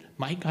husband,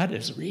 my God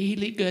is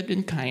really good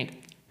and kind."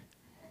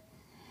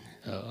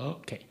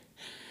 Okay.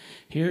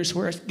 Here's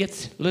where it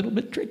gets a little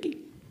bit tricky.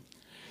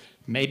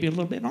 Maybe a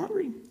little bit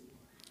ornery.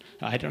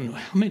 I don't know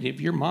how many of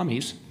your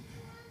mommies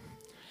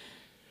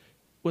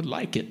would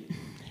like it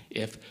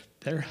if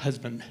their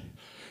husband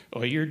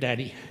or your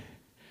daddy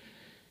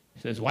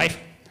says, "Wife,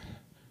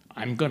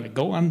 I'm going to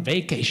go on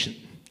vacation.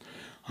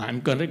 I'm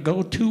going to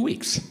go 2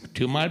 weeks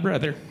to my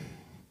brother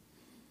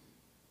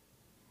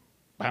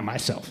by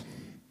myself."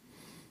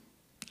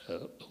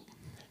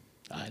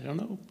 I don't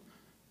know.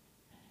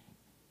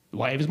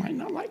 Wives might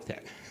not like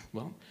that.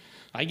 Well,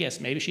 I guess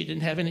maybe she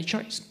didn't have any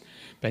choice.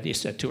 But he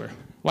said to her,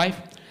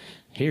 "Wife,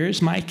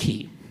 here's my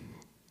key.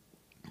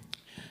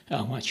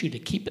 I want you to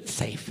keep it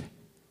safe.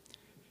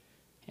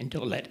 And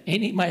don't let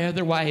any of my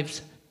other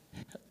wives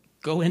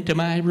go into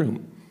my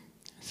room."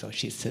 So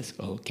she says,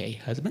 "Okay,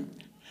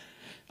 husband,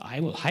 I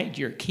will hide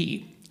your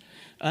key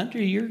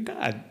under your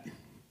God.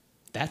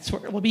 That's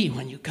where it will be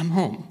when you come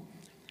home."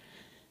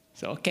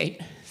 So, okay.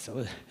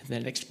 So the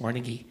next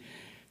morning he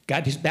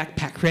got his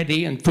backpack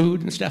ready and food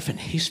and stuff, and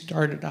he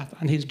started off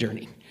on his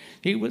journey.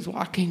 He was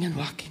walking and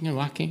walking and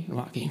walking and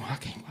walking and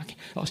walking and walking.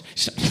 Oh,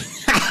 so,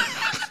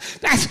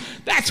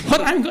 that's what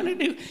I'm going to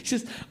do. He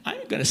says,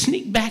 "I'm going to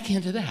sneak back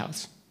into the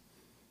house.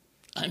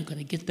 I'm going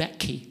to get that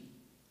key.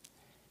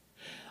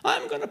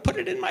 I'm going to put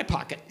it in my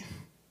pocket."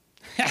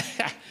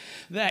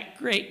 That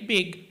great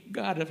big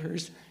God of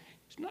hers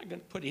is not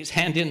going to put his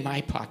hand in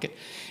my pocket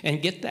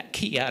and get that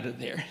key out of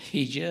there.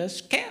 He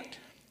just can't.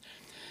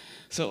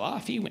 So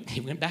off he went. He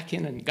went back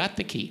in and got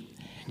the key.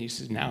 And he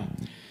says, "Now,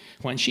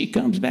 when she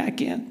comes back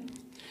in,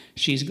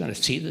 she's going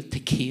to see that the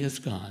key is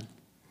gone.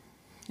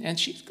 And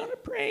she's going to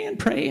pray and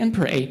pray and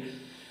pray.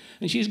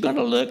 And she's going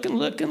to look and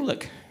look and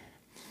look.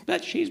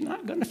 But she's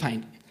not going to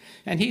find it.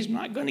 And he's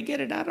not going to get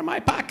it out of my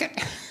pocket."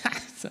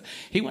 So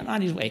he went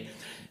on his way.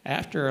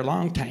 After a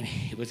long time,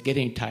 he was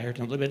getting tired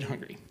and a little bit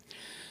hungry.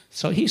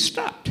 So he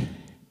stopped,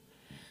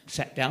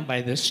 sat down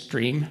by this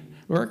stream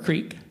or a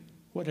creek,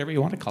 whatever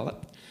you want to call it,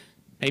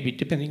 maybe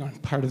depending on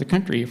part of the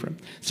country you're from.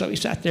 So he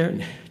sat there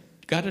and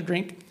got a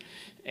drink,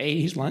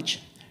 ate his lunch,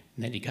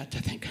 and then he got to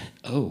think,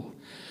 oh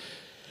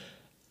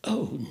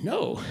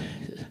no,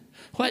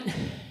 what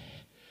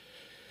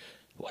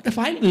if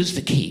I lose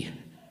the key?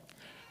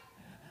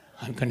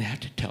 I'm going to have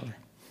to tell her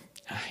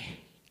I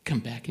come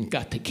back and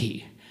got the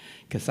key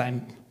because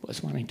I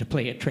was wanting to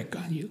play a trick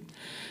on you.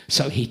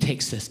 So he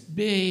takes this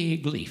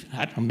big leaf.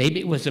 I don't know, maybe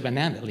it was a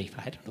banana leaf.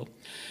 I don't know.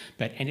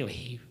 But anyway,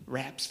 he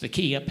wraps the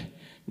key up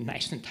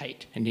nice and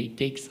tight, and he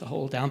digs the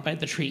hole down by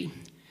the tree,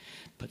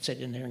 puts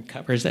it in there and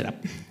covers it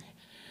up.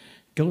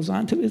 Goes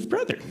on to his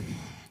brother.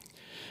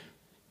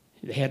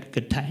 They had a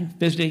good time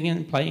visiting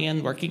and playing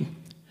and working,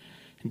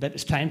 but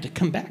it's time to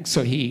come back.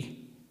 So he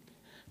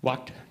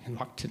Walked and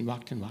walked and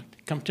walked and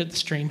walked. Come to the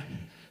stream,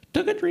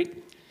 took a drink,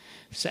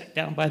 sat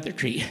down by the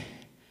tree,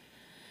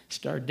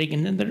 started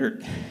digging in the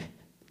dirt.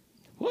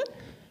 What?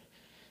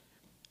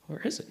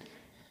 Where is it?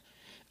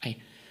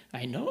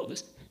 I know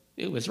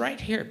it was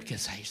right here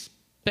because I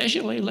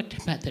especially looked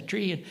up at the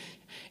tree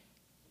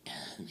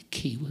and the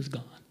key was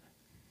gone.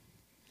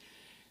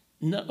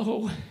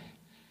 No,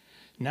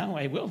 now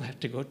I will have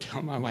to go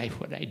tell my wife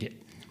what I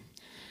did.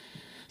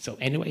 So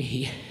anyway,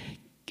 he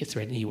gets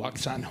ready and he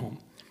walks on home.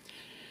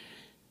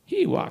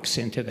 He walks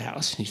into the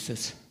house and he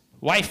says,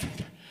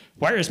 "Wife,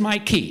 where is my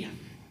key?"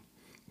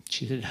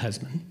 She said,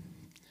 "Husband,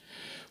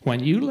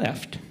 when you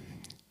left,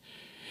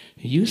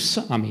 you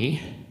saw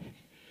me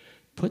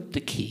put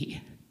the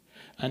key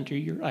under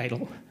your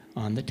idol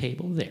on the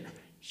table there."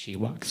 She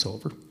walks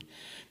over,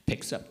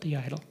 picks up the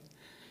idol.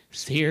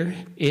 "Here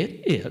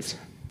it is."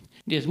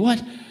 He says,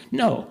 "What?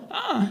 No,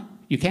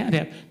 you can't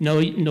have, no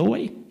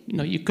way.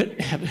 No, you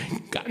couldn't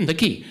have gotten the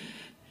key.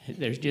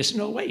 There's just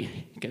no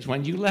way. Because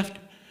when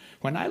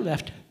I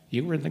left,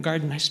 you were in the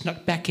garden. I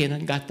snuck back in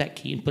and got that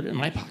key and put it in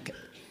my pocket."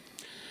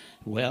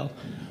 Well,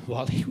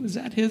 while he was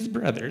at his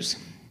brother's,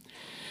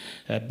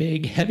 a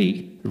big,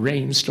 heavy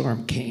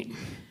rainstorm came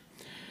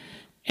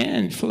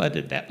and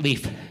flooded that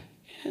leaf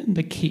and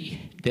the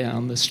key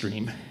down the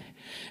stream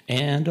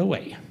and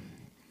away.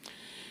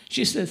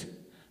 She says,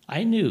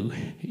 "I knew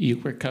you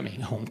were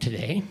coming home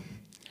today,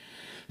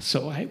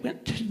 so I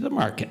went to the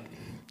market,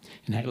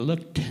 and I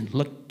looked and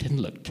looked and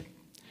looked,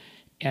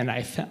 and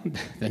I found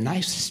the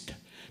nicest,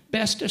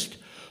 bestest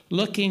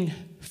looking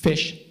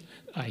fish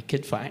I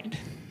could find.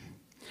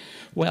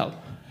 Well,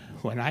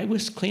 when I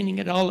was cleaning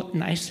it all up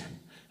nice,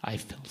 I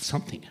felt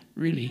something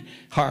really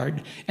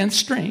hard and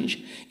strange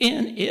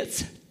in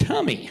its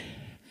tummy.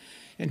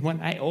 And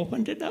when I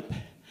opened it up,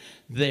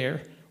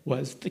 there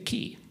was the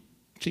key.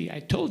 See,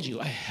 I told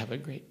you I have a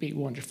great, big,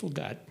 wonderful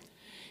God.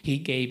 He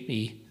gave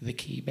me the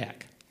key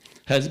back.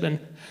 Husband,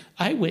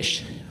 I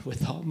wish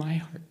with all my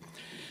heart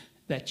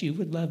that you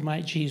would love my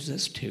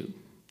Jesus too."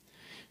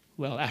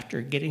 Well,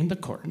 after getting the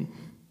corn,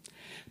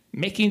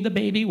 making the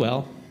baby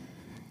well,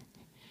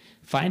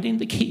 finding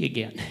the key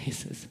again, he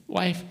says,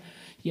 "Wife,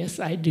 yes,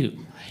 I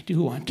do. I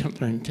do want to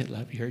learn to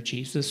love your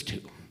Jesus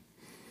too."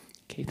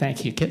 Okay,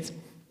 thank you, kids.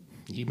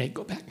 You may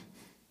go back.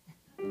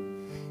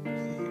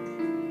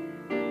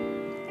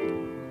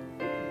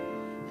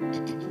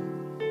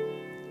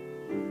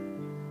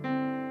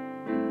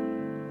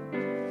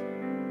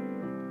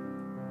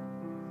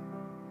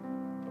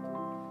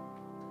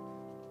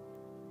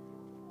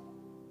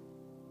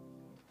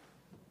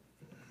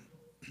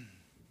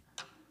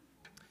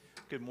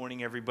 Good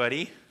morning,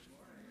 everybody.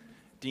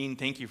 Dean,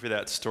 thank you for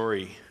that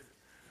story.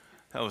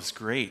 That was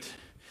great.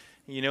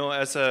 You know,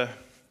 as a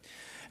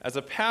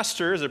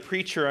pastor, as a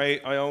preacher,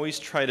 I always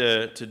try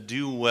to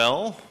do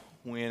well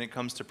when it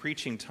comes to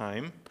preaching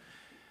time,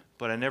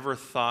 but I never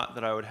thought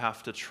that I would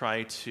have to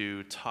try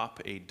to top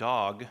a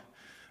dog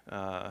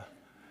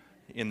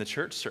in the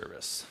church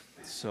service.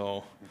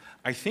 So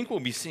I think we'll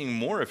be seeing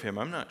more of him.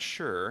 I'm not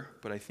sure,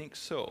 but I think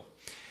so.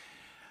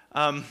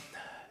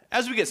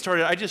 As we get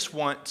started, I just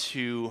want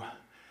to,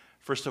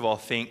 first of all,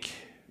 thank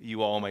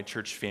you all, my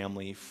church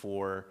family,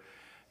 for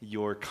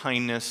your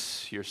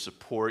kindness, your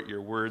support,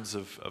 your words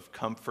of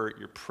comfort,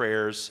 your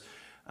prayers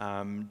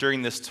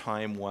during this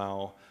time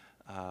while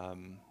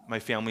my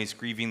family is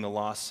grieving the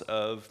loss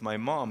of my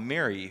mom,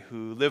 Mary,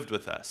 who lived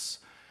with us.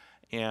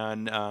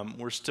 And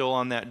we're still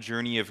on that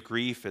journey of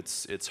grief.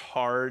 It's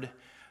hard.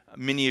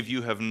 Many of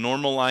you have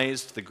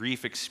normalized the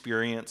grief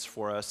experience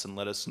for us and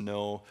let us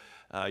know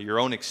your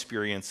own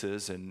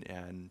experiences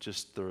and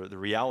just the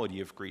reality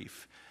of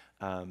grief.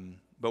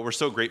 But we're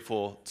so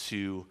grateful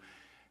to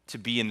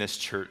be in this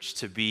church,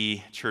 to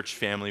be church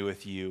family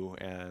with you.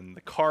 And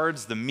the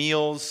cards, the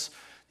meals,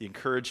 the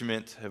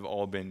encouragement have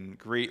all been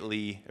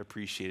greatly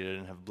appreciated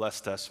and have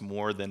blessed us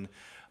more than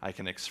I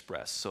can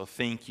express. So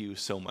thank you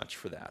so much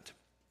for that.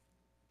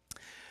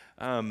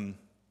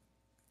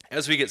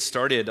 As we get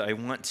started, I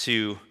want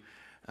to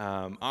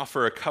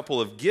offer a couple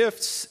of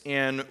gifts.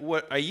 And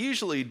what I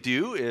usually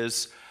do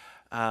is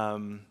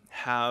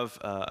have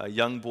a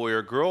young boy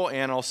or girl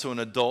and also an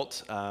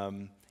adult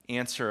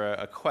answer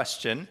a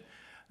question.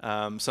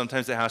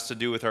 Sometimes it has to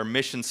do with our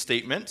mission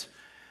statement.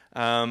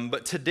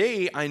 But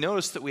today, I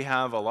noticed that we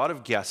have a lot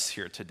of guests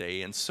here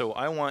today, and so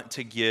I want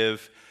to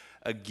give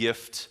a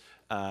gift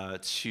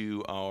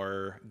to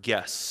our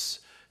guests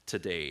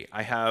today.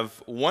 I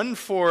have one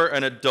for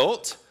an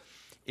adult.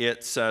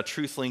 It's a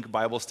TruthLink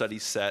Bible Study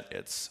set.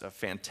 It's a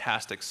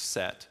fantastic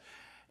set.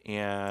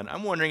 And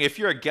I'm wondering, if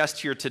you're a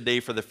guest here today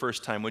for the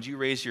first time, would you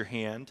raise your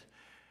hand?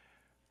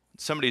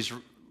 Somebody's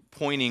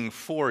pointing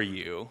for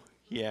you.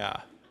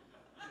 Yeah.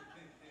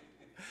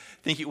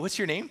 Thank you. What's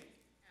your name?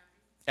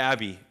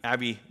 Abby.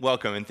 Abby,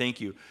 welcome and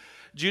thank you.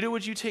 Judah,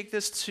 would you take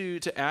this to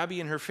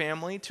Abby and her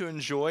family to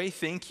enjoy?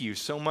 Thank you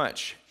so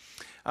much.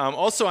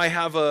 Also, I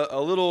have a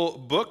little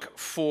book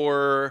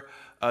for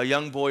a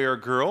young boy or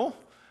girl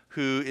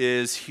who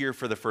is here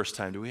for the first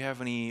time. Do we have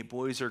any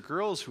boys or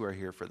girls who are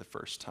here for the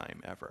first time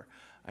ever?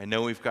 I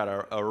know we've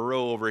got a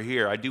row over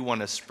here. I do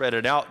want to spread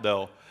it out,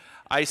 though.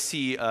 I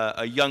see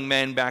a young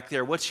man back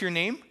there. What's your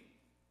name?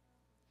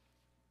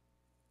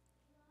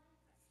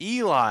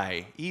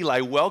 Eli.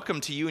 Eli, welcome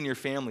to you and your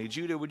family.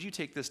 Judah, would you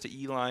take this to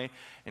Eli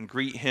and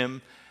greet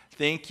him?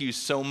 Thank you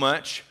so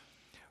much.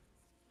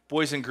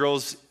 Boys and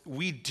girls,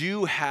 we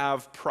do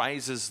have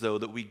prizes, though,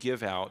 that we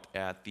give out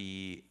at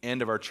the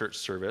end of our church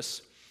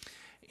service.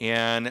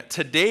 And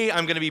today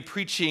I'm going to be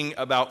preaching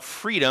about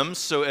freedom.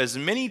 So as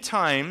many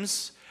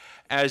times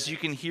as you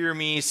can hear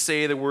me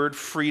say the word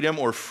freedom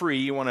or free,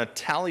 you want to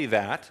tally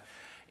that.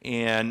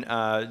 And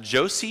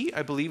Josie,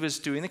 I believe, is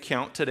doing the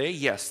count today.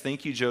 Yes,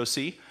 thank you,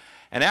 Josie.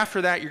 And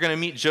after that, you're going to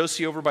meet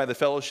Josie over by the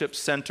Fellowship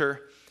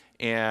Center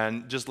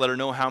and just let her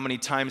know how many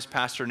times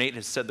Pastor Nate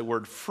has said the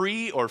word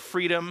free or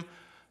freedom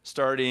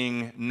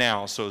starting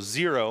now. So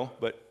 0,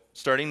 but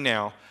starting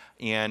now.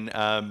 And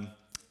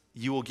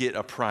you will get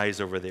a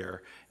prize over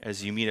there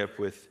as you meet up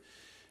with,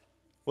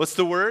 what's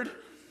the word?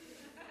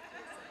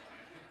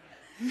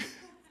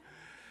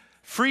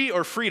 Free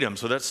or freedom.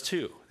 So that's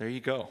 2. There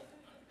you go.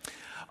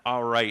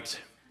 All right.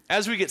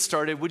 As we get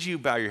started, would you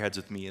bow your heads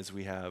with me as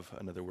we have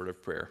another word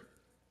of prayer?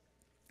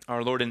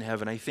 Our Lord in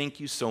heaven, I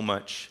thank you so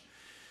much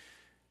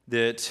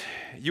that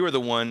you are the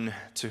one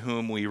to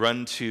whom we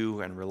run to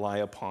and rely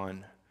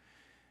upon.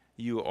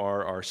 You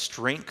are our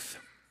strength.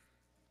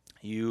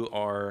 You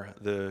are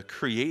the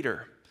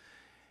creator,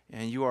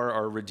 and you are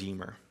our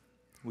redeemer.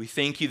 We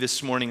thank you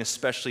this morning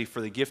especially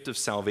for the gift of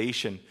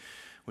salvation,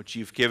 which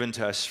you've given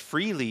to us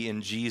freely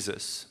in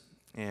Jesus,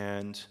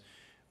 and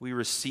we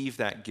receive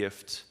that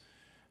gift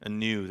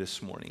anew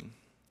this morning.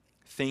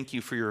 Thank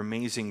you for your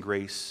amazing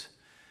grace.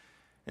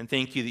 And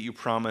thank you that you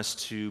promise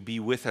to be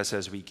with us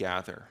as we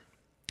gather.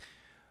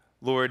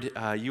 Lord,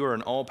 you are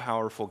an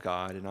all-powerful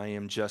God, and I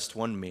am just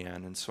one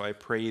man. And so I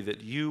pray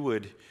that you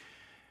would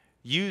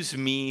use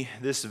me,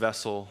 this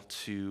vessel,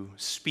 to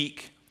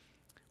speak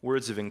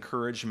words of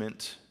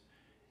encouragement,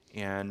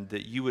 and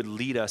that you would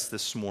lead us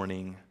this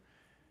morning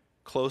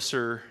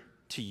closer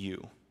to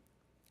you,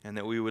 and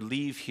that we would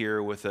leave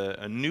here with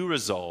a new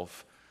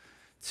resolve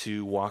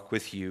to walk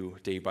with you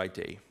day by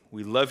day.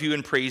 We love you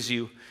and praise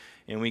you,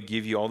 and we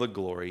give you all the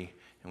glory,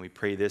 and we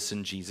pray this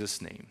in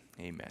Jesus' name.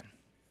 Amen.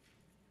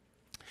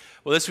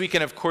 Well, this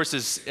weekend, of course,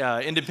 is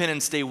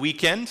Independence Day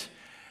weekend,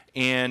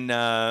 and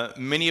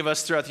many of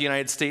us throughout the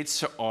United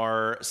States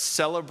are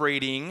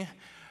celebrating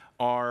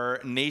our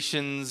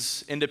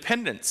nation's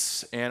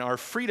independence and our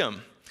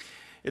freedom.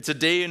 It's a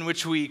day in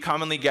which we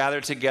commonly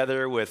gather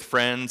together with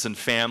friends and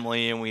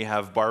family, and we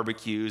have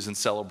barbecues and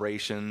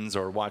celebrations,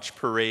 or watch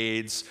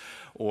parades,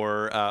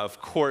 or, of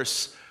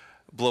course,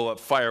 blow up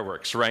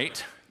fireworks,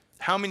 right?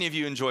 How many of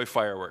you enjoy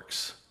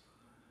fireworks?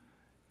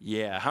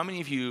 Yeah. How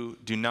many of you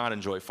do not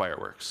enjoy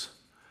fireworks?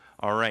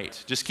 All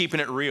right. Just keeping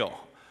it real.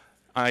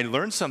 I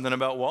learned something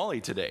about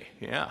Wally today.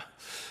 Yeah.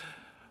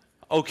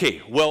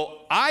 Okay.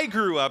 Well, I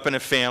grew up in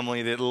a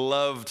family that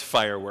loved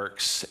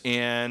fireworks.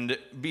 And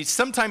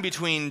sometime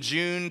between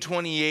June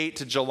 28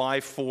 to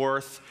July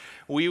 4th,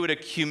 we would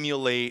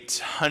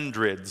accumulate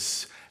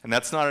hundreds, and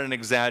that's not an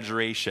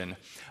exaggeration,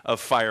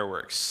 of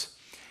fireworks.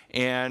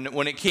 And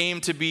when it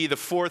came to be the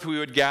 4th, we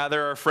would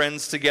gather our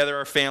friends together,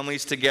 our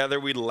families together.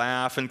 We'd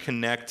laugh and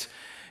connect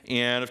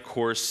and, of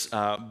course,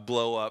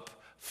 blow up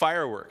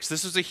fireworks.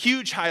 This was a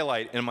huge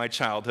highlight in my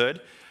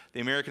childhood. The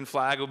American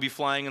flag would be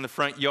flying in the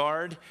front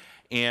yard,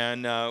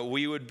 and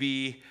we would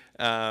be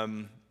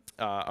around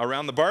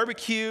the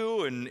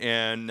barbecue and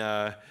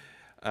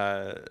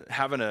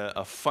having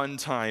a fun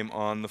time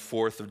on the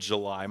 4th of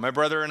July. My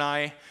brother and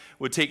I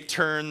would take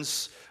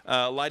turns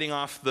lighting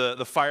off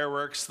the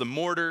fireworks, the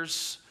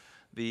mortars,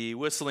 the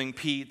whistling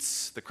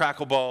Petes, the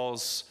crackle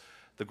balls,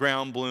 the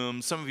ground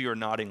blooms. Some of you are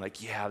nodding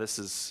like, yeah,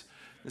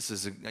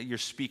 you're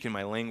speaking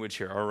my language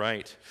here. All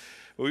right.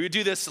 Well, we would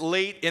do this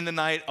late in the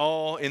night,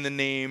 all in the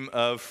name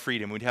of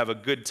freedom. We'd have a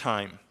good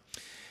time.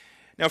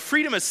 Now,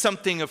 freedom is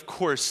something, of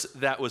course,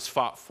 that was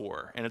fought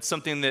for, and it's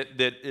something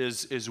that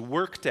is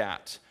worked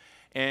at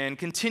and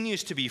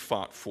continues to be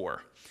fought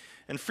for.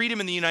 And freedom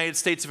in the United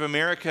States of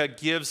America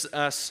gives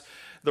us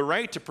the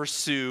right to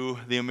pursue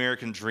the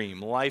American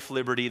dream, life,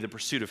 liberty, the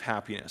pursuit of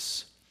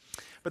happiness.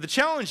 But the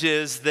challenge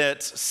is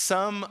that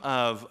some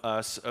of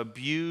us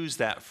abuse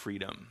that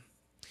freedom.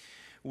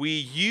 We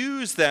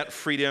use that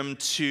freedom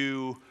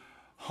to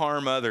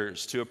harm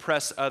others, to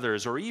oppress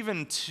others, or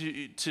even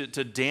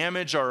to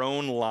damage our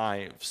own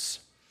lives.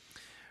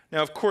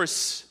 Now, of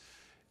course,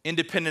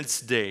 Independence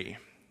Day,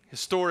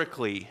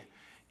 historically,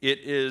 it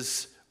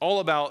is all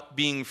about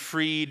being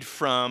freed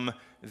from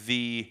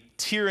the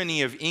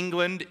tyranny of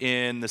England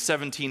in the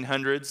 1700s.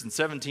 In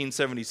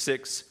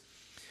 1776,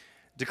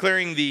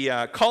 declaring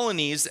the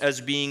colonies as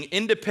being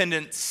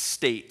independent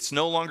states,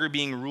 no longer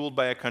being ruled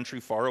by a country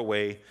far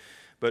away,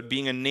 but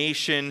being a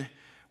nation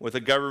with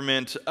a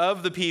government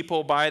of the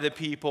people, by the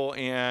people,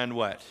 and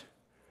what?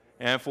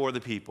 And for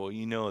the people.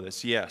 You know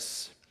this,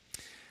 yes.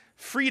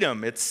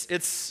 Freedom, it's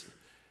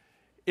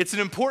an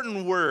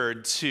important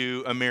word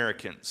to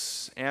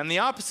Americans. And the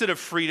opposite of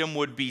freedom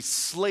would be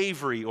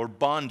slavery or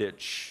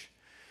bondage.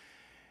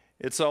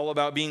 It's all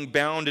about being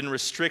bound and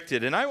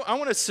restricted. And I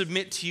want to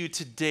submit to you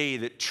today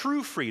that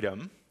true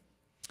freedom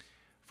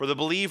for the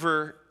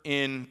believer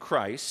in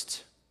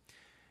Christ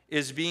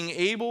is being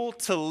able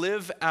to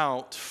live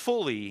out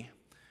fully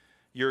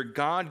your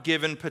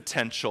God-given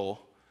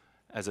potential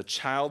as a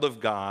child of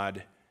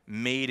God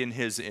made in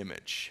His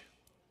image.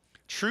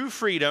 True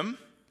freedom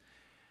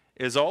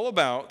is all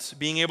about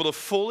being able to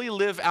fully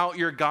live out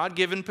your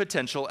God-given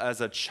potential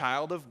as a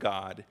child of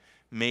God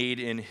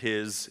made in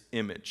His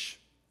image.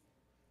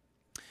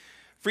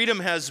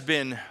 Freedom has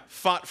been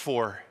fought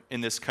for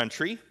in this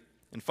country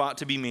and fought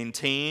to be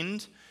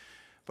maintained,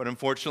 but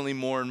unfortunately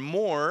more and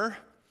more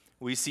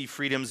we see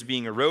freedoms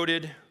being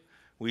eroded.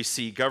 We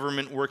see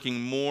government working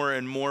more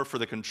and more for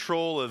the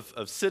control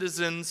of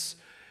citizens.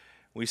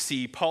 We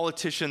see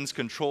politicians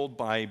controlled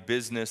by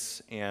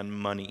business and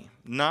money.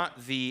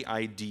 Not the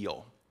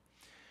ideal.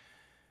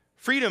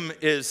 Freedom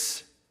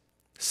is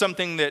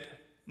something that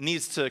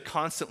needs to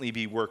constantly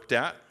be worked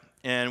at.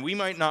 And we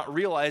might not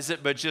realize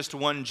it, but just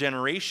one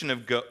generation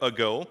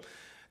ago,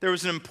 there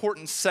was an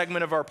important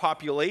segment of our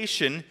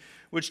population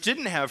which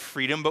didn't have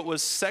freedom but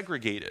was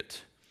segregated.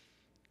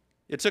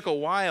 It took a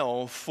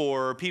while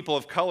for people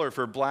of color,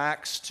 for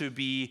blacks, to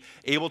be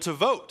able to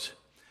vote.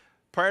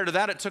 Prior to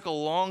that, it took a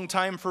long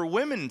time for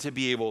women to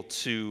be able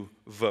to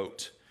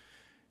vote.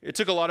 It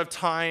took a lot of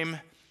time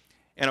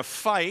and a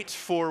fight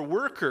for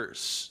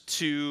workers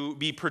to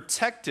be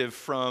protected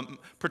from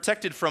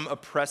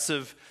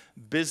oppressive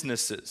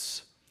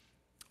businesses.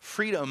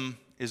 Freedom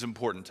is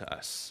important to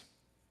us.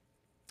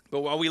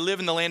 But while we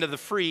live in the land of the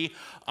free,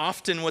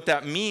 often what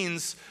that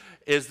means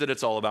is that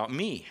it's all about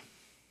me.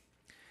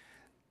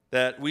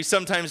 That we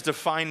sometimes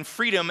define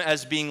freedom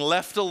as being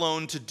left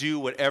alone to do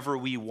whatever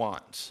we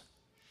want.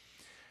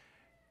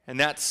 And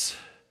that's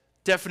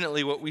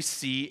definitely what we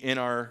see in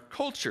our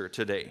culture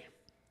today.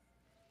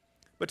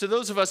 But to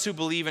those of us who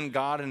believe in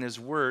God and His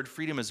Word,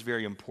 freedom is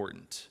very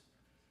important.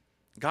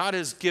 God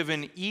has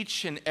given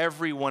each and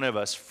every one of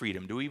us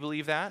freedom. Do we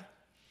believe that?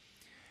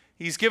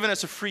 He's given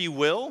us a free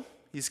will.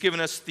 He's given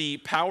us the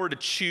power to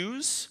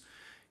choose.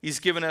 He's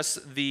given us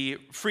the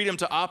freedom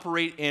to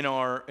operate in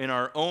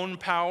our own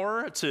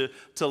power, to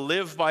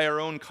live by our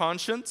own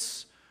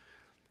conscience,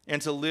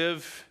 and to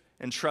live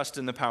and trust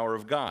in the power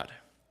of God.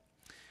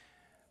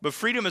 But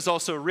freedom is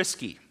also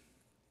risky.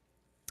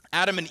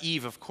 Adam and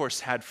Eve, of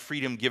course, had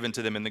freedom given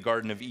to them in the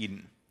Garden of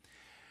Eden.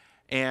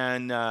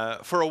 And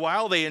for a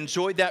while, they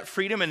enjoyed that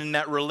freedom, and in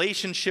that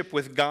relationship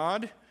with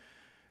God,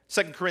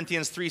 2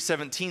 Corinthians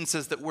 3:17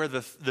 says that where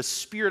the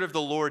Spirit of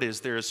the Lord is,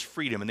 there is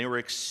freedom. And they were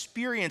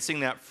experiencing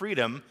that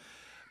freedom,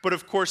 but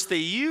of course, they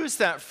used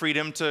that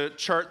freedom to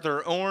chart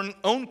their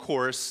own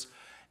course,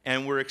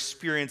 and we're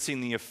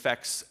experiencing the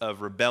effects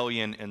of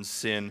rebellion and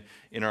sin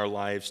in our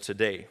lives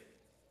today.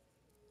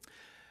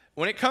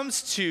 When it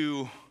comes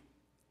to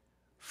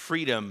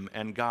freedom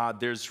and God,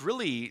 there's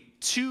really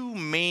two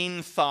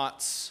main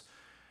thoughts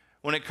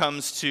when it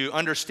comes to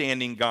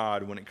understanding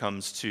God, when it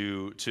comes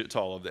to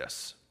all of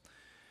this.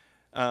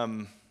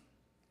 And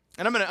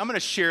I'm gonna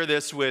share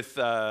this with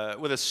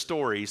a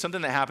story,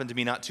 something that happened to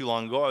me not too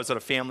long ago. I was at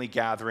a family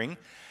gathering,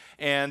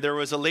 and there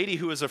was a lady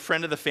who was a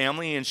friend of the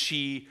family, and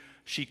she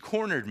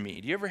cornered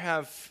me. Do you ever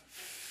have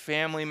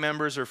family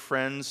members or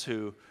friends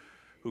who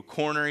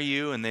corner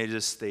you and they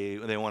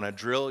want to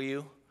drill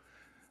you?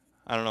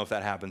 I don't know if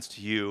that happens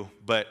to you,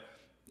 but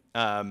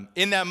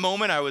in that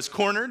moment I was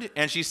cornered,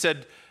 and she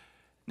said,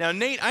 "Now,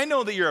 Nate, I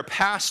know that you're a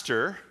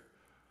pastor.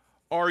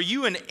 Are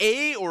you an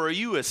A or are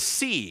you a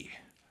C?"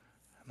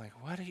 I'm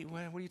like, what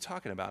are you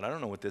talking about? I don't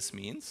know what this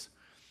means.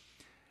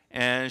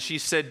 And she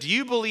said, "Do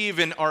you believe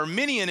in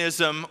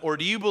Arminianism or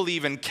do you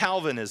believe in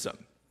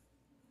Calvinism?"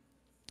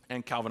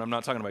 And Calvin, I'm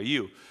not talking about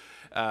you.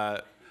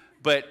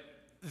 But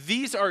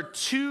these are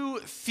two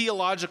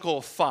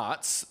theological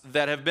thoughts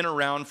that have been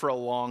around for a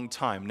long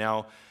time.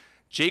 Now,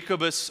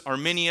 Jacobus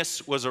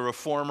Arminius was a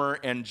reformer,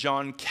 and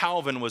John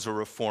Calvin was a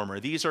reformer.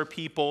 These are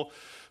people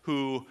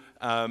who,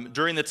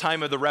 during the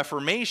time of the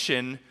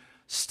Reformation,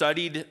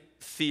 studied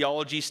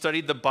theology,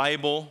 studied the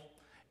Bible,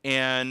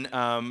 and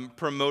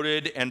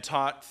promoted and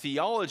taught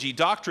theology,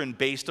 doctrine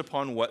based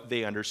upon what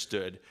they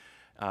understood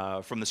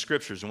from the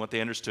Scriptures and what they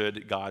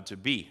understood God to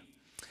be.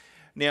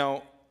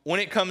 Now,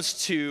 when it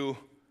comes to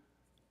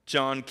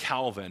John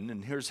Calvin,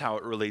 and here's how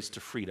it relates to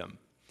freedom.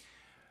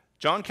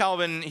 John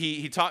Calvin,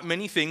 he taught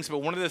many things, but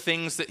one of the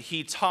things that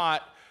he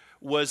taught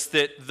was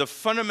that the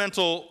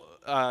fundamental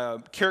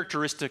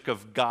characteristic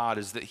of God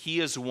is that He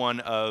is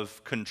one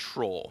of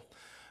control.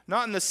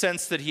 Not in the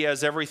sense that He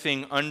has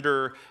everything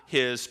under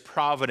His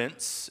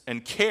providence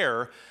and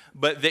care,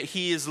 but that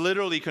He is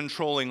literally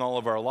controlling all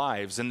of our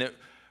lives. And that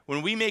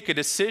when we make a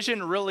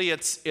decision, really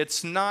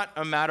it's not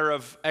a matter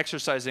of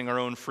exercising our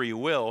own free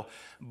will,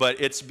 but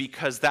it's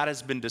because that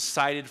has been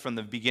decided from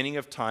the beginning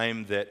of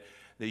time that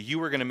you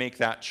were going to make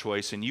that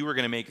choice and you were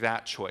going to make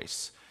that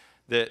choice.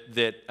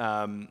 The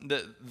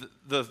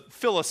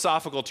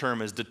philosophical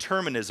term is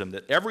determinism,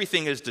 that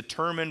everything is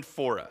determined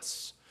for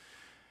us.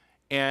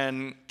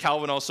 And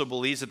Calvin also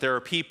believes that there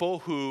are people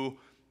who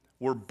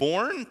were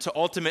born to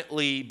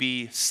ultimately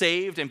be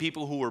saved and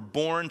people who were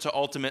born to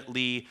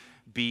ultimately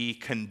be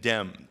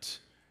condemned,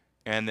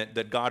 and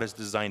that God has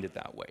designed it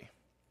that way.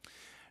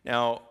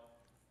 Now,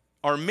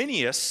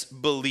 Arminius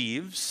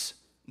believes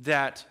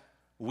that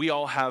we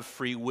all have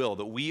free will,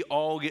 that we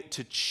all get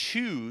to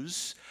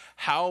choose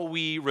how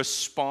we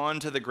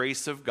respond to the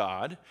grace of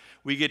God.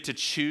 We get to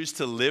choose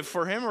to live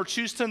for him or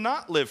choose to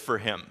not live for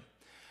him.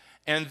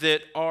 And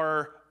that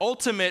our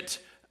ultimate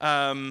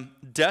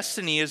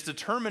destiny is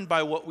determined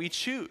by what we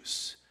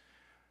choose.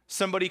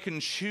 Somebody can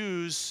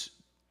choose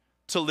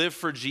to live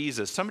for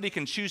Jesus. Somebody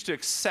can choose to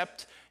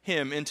accept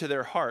him into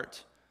their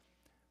heart,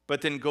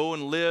 but then go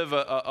and live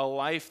a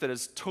life that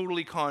is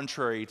totally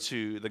contrary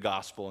to the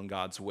gospel and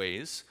God's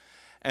ways,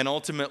 and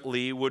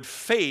ultimately would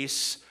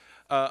face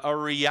a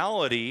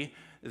reality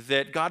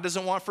that God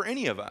doesn't want for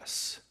any of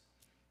us.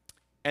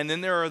 And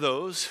then there are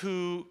those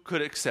who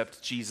could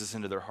accept Jesus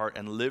into their heart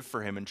and live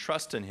for him and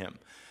trust in him.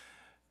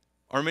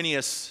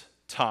 Arminius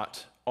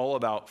taught all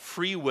about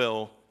free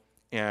will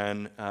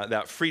and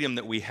that freedom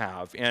that we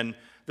have. And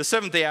the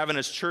Seventh-day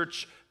Adventist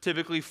Church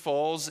typically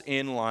falls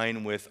in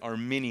line with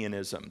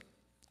Arminianism.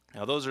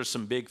 Now, those are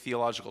some big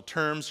theological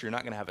terms. You're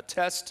not going to have a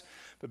test.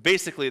 But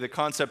basically, the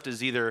concept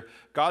is either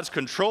God's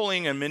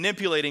controlling and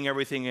manipulating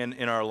everything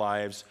in our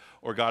lives,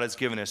 or God has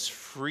given us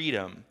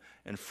freedom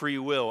and free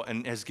will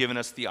and has given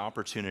us the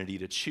opportunity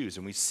to choose.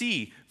 And we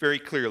see very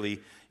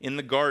clearly in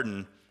the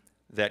garden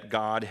that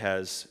God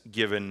has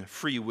given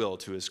free will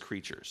to his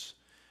creatures.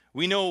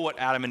 We know what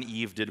Adam and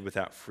Eve did with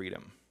that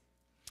freedom.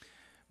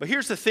 But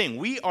here's the thing.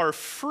 We are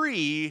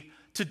free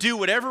to do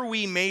whatever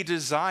we may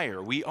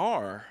desire. We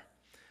are.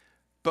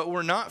 But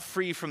we're not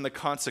free from the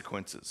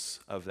consequences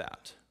of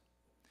that.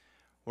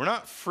 We're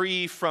not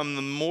free from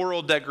the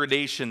moral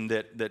degradation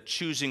that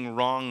choosing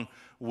wrong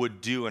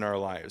would do in our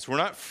lives. We're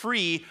not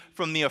free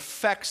from the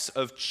effects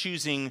of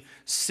choosing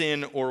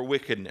sin or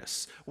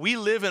wickedness. We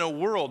live in a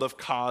world of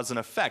cause and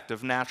effect,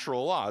 of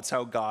natural law. It's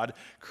how God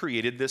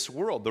created this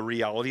world, the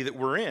reality that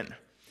we're in.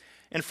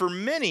 And for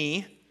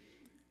many,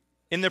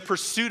 in the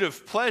pursuit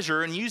of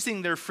pleasure and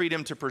using their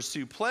freedom to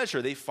pursue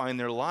pleasure, they find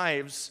their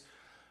lives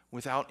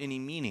without any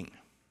meaning.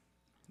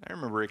 I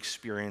remember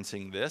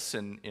experiencing this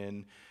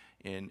in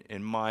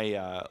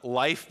my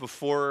life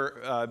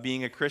before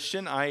being a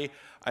Christian. I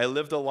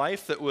lived a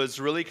life that was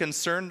really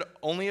concerned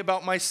only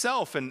about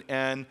myself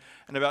and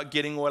about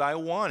getting what I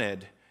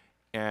wanted.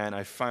 And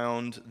I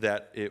found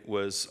that it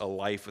was a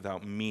life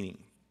without meaning.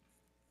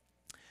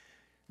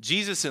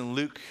 Jesus in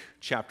Luke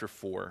chapter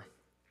 4,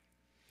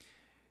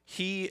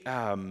 he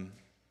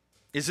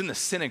is in the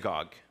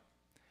synagogue,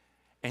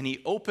 and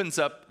he opens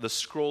up the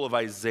scroll of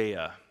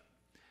Isaiah.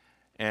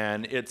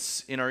 And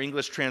it's, in our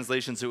English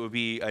translations, it would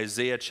be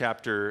Isaiah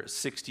chapter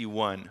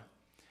 61.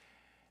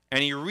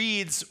 And he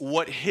reads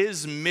what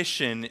his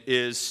mission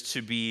is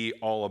to be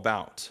all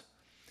about.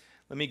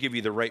 Let me give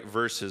you the right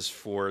verses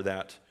for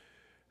that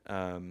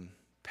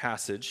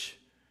passage.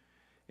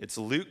 It's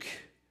Luke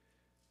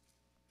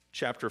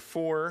chapter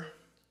 4.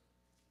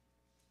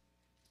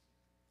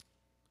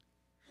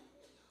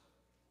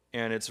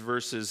 And it's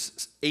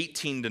verses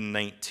 18 to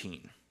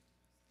 19.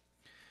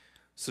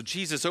 So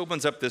Jesus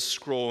opens up this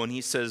scroll and he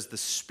says, "The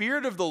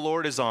Spirit of the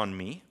Lord is on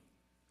me,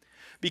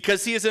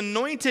 because he has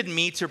anointed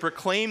me to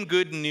proclaim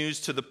good news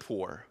to the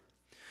poor.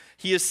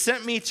 He has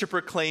sent me to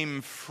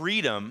proclaim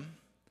freedom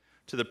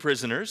to the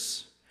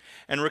prisoners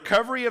and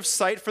recovery of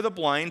sight for the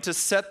blind, to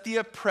set the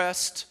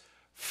oppressed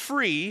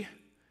free,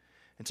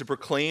 and to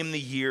proclaim the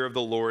year of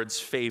the Lord's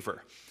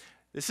favor."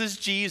 This is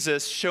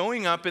Jesus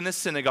showing up in the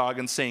synagogue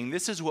and saying,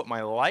 this is what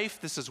my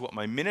life, this is what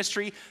my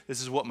ministry, this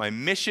is what my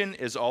mission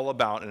is all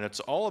about. And it's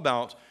all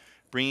about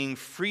bringing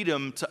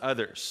freedom to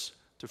others,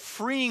 to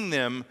freeing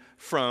them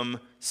from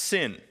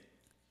sin.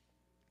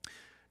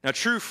 Now,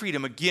 true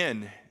freedom,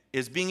 again,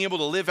 is being able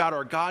to live out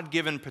our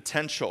God-given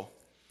potential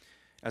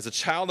as a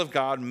child of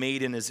God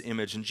made in his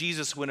image. And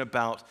Jesus went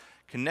about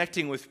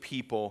connecting with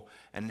people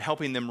and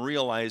helping them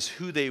realize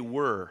who they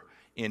were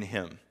in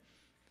him.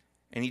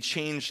 And he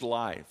changed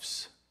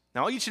lives.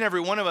 Now, each and every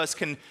one of us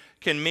can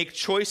make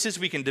choices.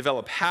 We can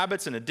develop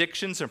habits and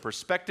addictions and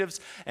perspectives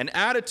and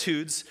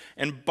attitudes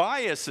and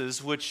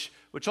biases which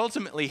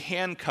ultimately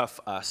handcuff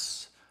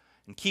us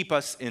and keep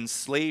us in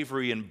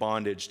slavery and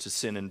bondage to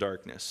sin and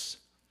darkness.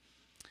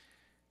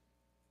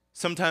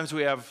 Sometimes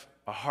we have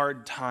a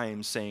hard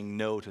time saying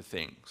no to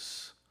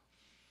things.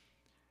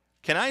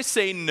 Can I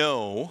say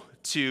no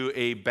to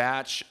a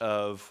batch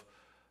of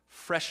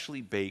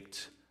freshly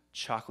baked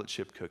chocolate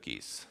chip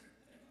cookies?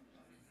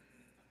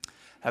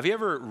 Have you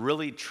ever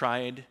really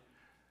tried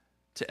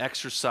to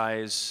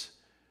exercise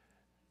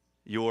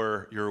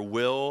your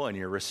will and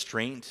your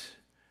restraint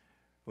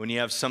when you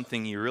have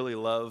something you really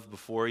love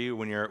before you,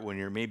 when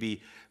you're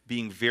maybe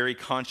being very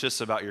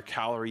conscious about your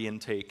calorie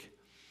intake?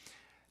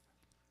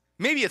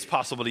 Maybe it's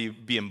possible to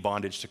be in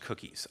bondage to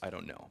cookies, I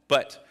don't know.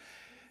 But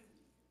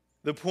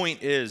the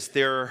point is,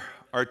 there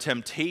are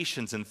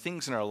temptations and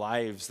things in our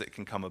lives that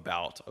can come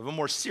about of a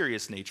more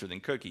serious nature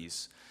than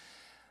cookies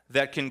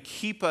that can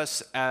keep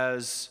us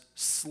as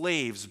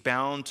slaves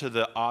bound to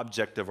the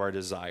object of our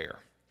desire.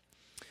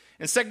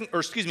 In 1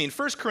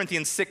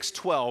 Corinthians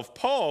 6:12,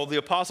 Paul, the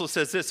apostle,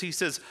 says this. He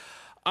says,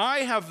 I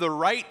have the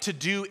right to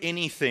do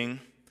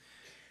anything,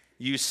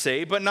 you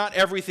say, but not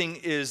everything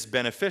is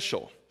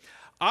beneficial.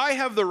 I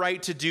have the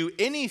right to do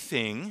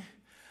anything,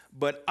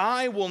 but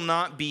I will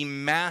not be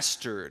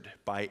mastered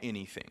by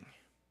anything.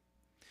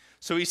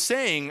 So he's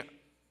saying,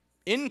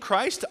 in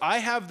Christ, I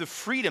have the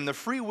freedom, the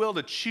free will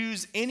to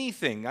choose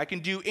anything. I can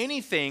do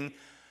anything,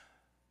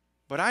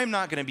 but I'm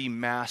not going to be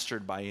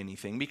mastered by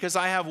anything because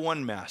I have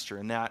one master,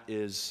 and that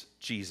is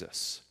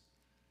Jesus.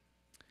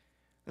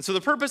 And so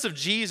the purpose of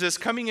Jesus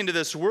coming into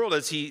this world,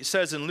 as he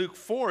says in Luke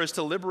 4, is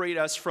to liberate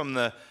us from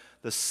the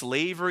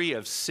slavery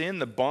of sin,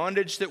 the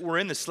bondage that we're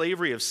in, the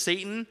slavery of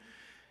Satan.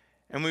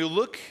 And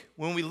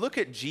when we look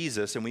at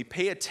Jesus and we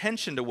pay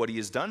attention to what he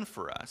has done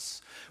for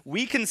us,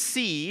 we can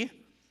see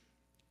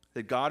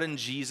that God in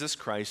Jesus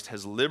Christ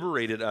has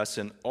liberated us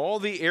in all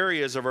the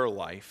areas of our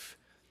life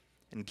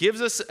and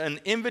gives us an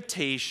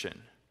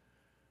invitation.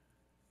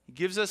 He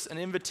gives us an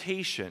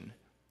invitation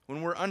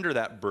when we're under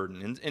that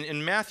burden.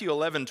 In Matthew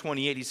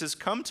 11:28, he says,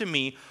 come to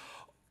me,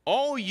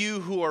 all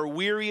you who are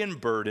weary and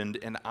burdened,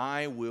 and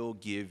I will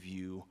give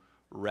you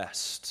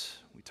rest.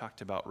 We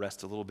talked about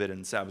rest a little bit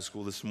in Sabbath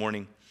school this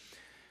morning.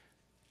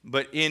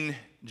 But in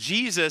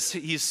Jesus,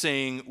 he's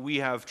saying we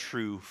have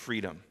true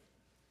freedom.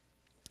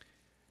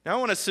 Now I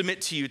want to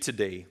submit to you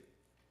today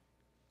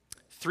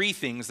 3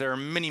 things. There are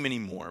many, many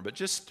more, but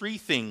just 3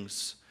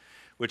 things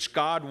which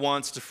God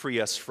wants to free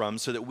us from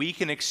so that we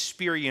can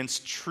experience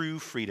true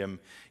freedom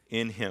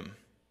in him.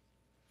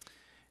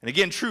 And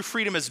again, true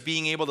freedom is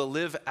being able to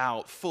live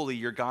out fully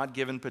your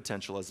God-given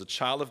potential as a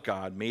child of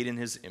God made in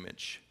his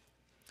image.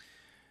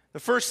 The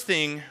first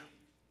thing,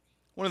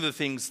 one of the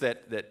things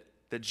that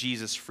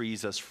Jesus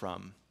frees us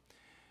from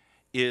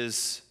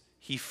is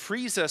he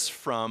frees us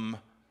from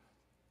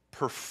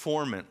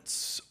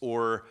performance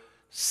or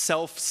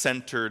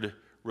self-centered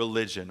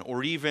religion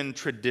or even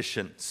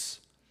traditions.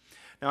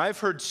 Now, I've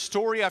heard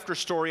story after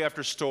story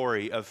after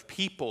story of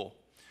people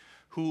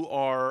who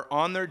are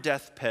on their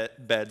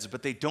deathbeds,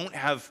 but they don't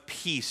have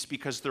peace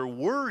because they're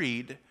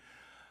worried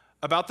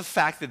about the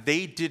fact that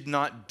they did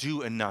not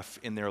do enough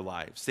in their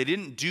lives. They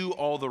didn't do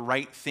all the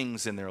right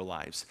things in their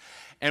lives.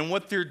 And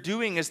what they're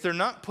doing is they're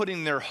not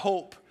putting their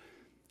hope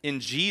in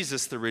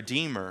Jesus, the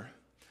Redeemer.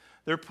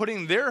 They're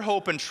putting their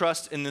hope and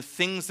trust in the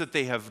things that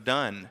they have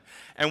done.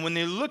 And when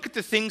they look at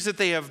the things that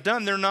they have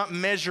done, they're not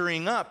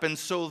measuring up, and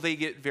so they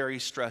get very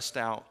stressed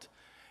out,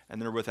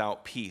 and they're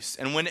without peace.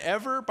 And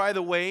whenever, by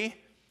the way,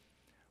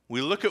 we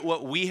look at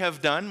what we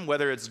have done,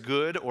 whether it's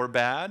good or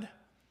bad,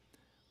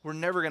 we're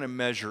never going to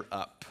measure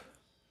up.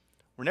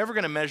 We're never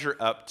going to measure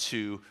up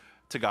to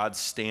God's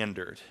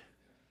standard.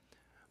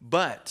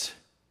 But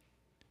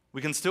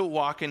we can still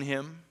walk in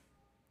him.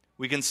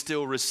 We can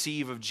still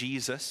receive of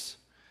Jesus.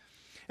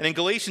 And in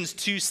Galatians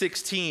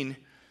 2:16,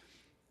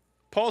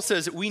 Paul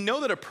says, we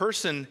know that a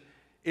person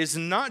is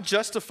not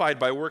justified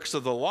by works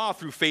of the law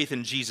through faith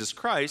in Jesus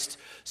Christ,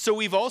 so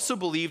we've also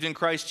believed in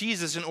Christ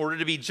Jesus in order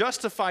to be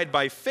justified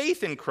by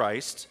faith in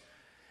Christ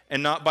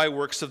and not by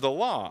works of the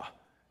law,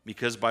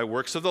 because by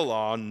works of the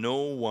law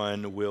no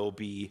one will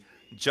be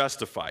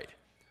justified.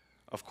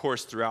 Of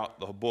course, throughout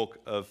the book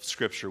of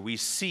Scripture, we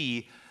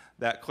see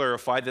that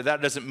clarified,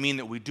 that doesn't mean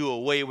that we do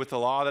away with the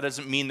law. That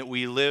doesn't mean that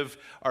we live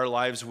our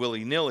lives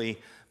willy-nilly.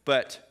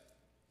 But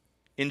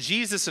in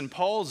Jesus and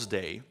Paul's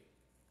day,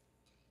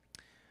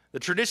 the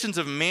traditions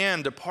of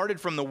man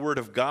departed from the Word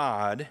of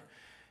God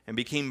and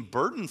became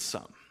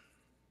burdensome.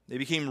 They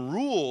became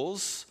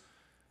rules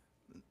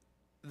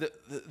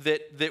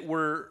that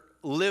were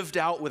lived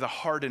out with a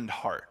hardened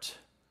heart.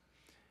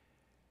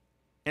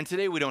 And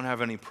today we don't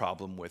have any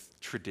problem with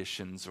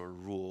traditions or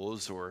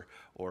rules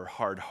or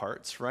hard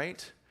hearts,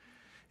 right?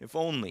 If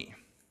only.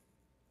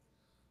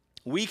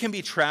 We can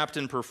be trapped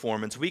in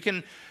performance. We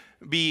can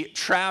be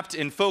trapped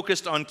and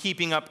focused on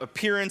keeping up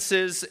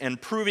appearances and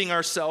proving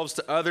ourselves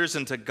to others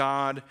and to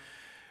God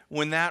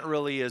when that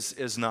really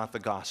is not the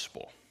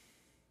gospel.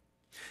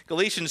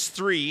 Galatians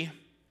 3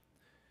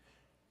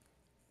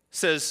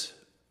 says,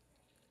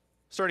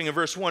 starting in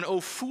verse 1,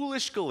 "O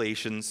foolish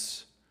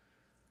Galatians,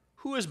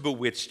 who has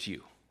bewitched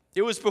you?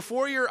 It was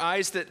before your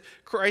eyes that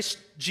Christ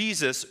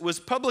Jesus was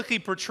publicly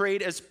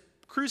portrayed as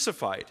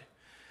crucified.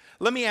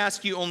 Let me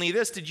ask you only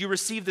this, did you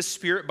receive the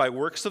Spirit by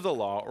works of the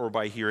law or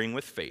by hearing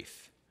with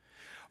faith?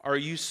 Are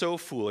you so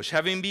foolish?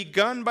 Having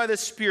begun by the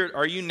Spirit,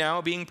 are you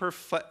now being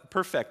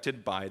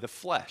perfected by the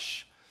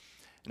flesh?"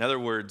 In other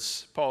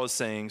words, Paul is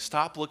saying,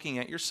 stop looking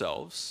at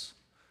yourselves,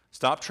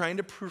 stop trying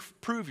to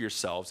prove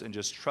yourselves, and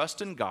just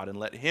trust in God and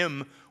let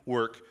him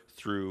work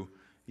through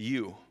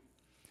you.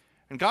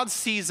 And God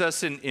sees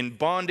us in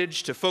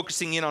bondage to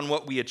focusing in on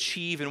what we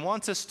achieve and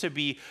wants us to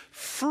be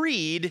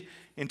freed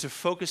into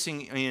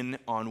focusing in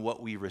on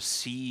what we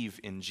receive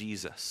in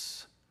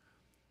Jesus.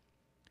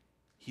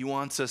 He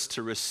wants us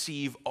to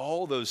receive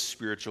all those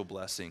spiritual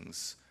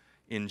blessings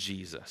in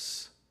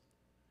Jesus.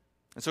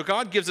 And so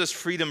God gives us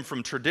freedom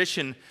from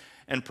tradition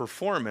and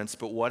performance,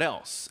 but what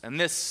else? And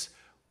this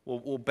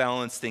we'll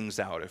balance things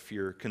out if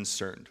you're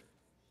concerned.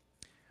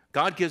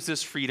 God gives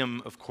us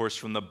freedom, of course,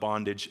 from the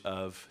bondage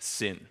of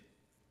sin.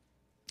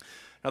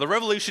 Now, the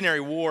Revolutionary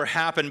War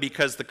happened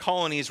because the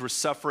colonies were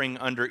suffering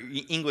under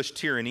English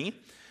tyranny,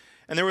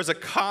 and there was a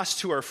cost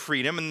to our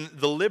freedom, and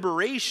the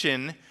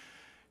liberation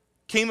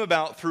came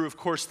about through, of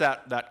course,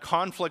 that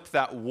conflict,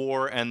 that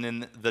war, and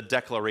then the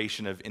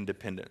Declaration of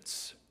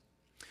Independence.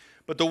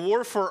 But the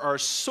war for our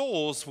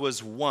souls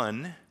was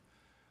won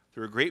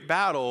through a great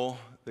battle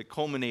that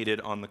culminated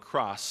on the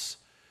cross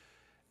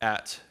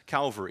at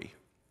Calvary.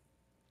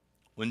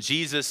 When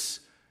Jesus,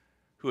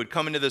 who had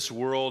come into this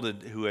world,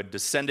 who had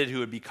descended,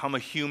 who had become a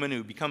human, who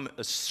had become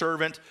a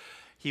servant,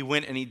 he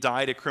went and he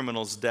died a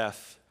criminal's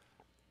death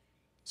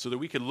so that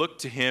we could look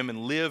to him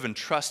and live and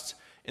trust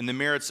in the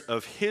merits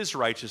of his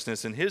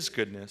righteousness and his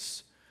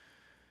goodness,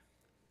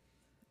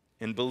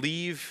 and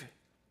believe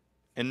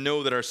and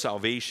know that our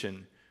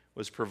salvation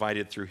was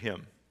provided through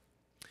him.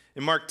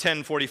 In Mark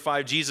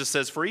 10:45, Jesus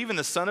says, "For even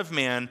the Son of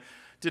Man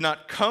did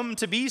not come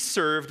to be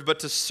served, but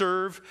to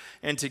serve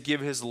and to give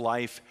his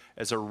life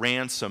as a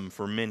ransom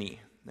for many."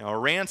 Now, a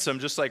ransom,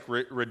 just like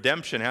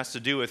redemption, has to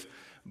do with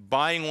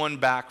buying one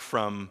back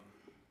from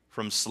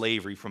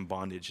slavery, from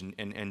bondage,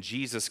 and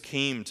Jesus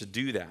came to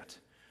do that.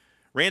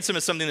 Ransom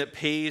is something that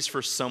pays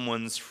for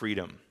someone's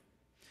freedom.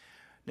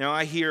 Now,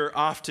 I hear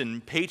often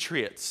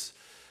patriots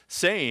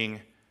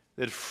saying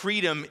that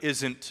freedom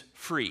isn't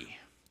free,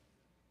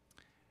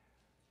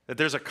 that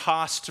there's a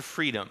cost to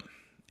freedom,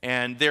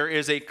 and there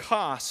is a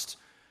cost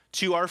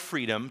to our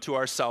freedom, to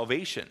our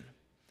salvation.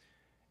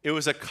 It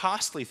was a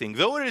costly thing.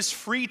 Though it is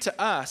free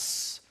to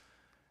us,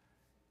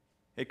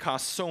 it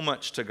costs so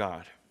much to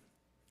God.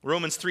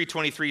 Romans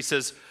 3:23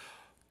 says,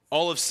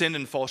 "All have sinned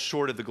and fall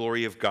short of the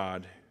glory of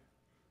God."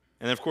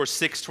 And of course,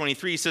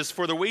 6:23 says,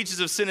 "For the wages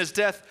of sin is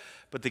death,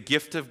 but the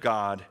gift of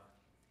God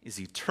is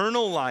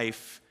eternal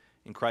life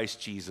in Christ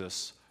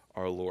Jesus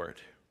our Lord."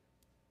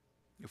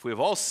 If we have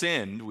all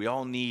sinned, we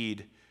all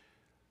need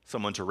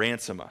someone to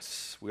ransom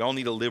us. We all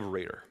need a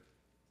liberator.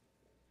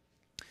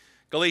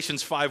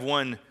 Galatians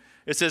 5:1,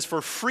 it says,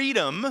 "For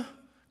freedom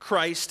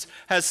Christ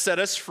has set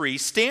us free.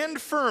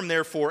 Stand firm,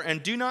 therefore,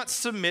 and do not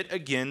submit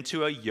again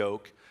to a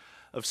yoke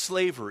of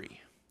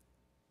slavery."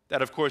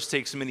 That, of course,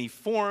 takes many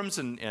forms,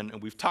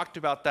 and we've talked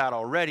about that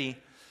already.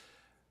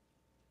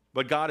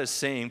 But God is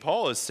saying,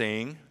 Paul is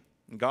saying,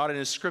 and God in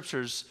his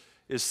scriptures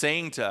is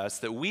saying to us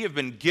that we have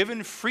been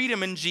given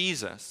freedom in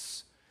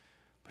Jesus,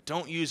 but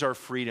don't use our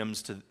freedom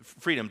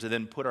to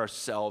then put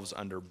ourselves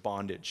under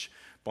bondage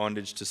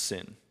to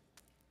sin.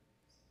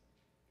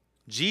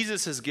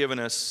 Jesus has given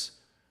us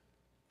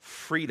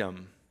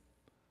freedom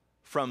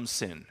from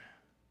sin.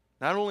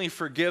 Not only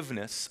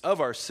forgiveness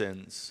of our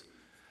sins,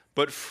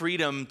 but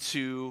freedom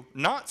to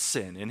not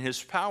sin in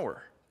his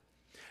power.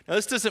 Now,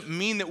 this doesn't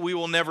mean that we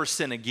will never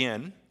sin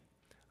again.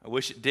 I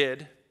wish it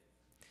did.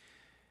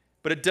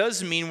 But it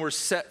does mean we're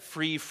set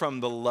free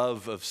from the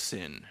love of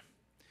sin.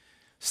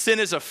 Sin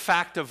is a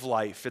fact of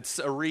life. It's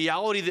a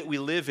reality that we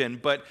live in,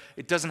 but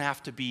it doesn't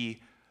have to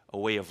be a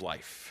way of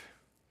life.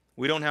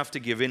 We don't have to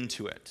give in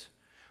to it.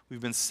 We've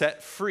been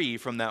set free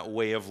from that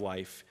way of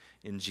life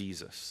in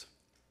Jesus.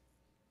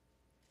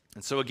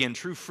 And so again,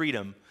 true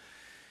freedom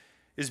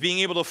is being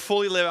able to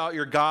fully live out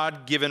your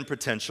God-given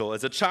potential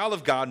as a child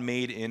of God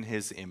made in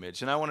his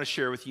image. And I want to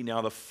share with you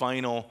now the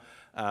final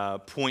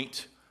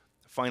point,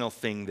 final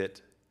thing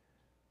that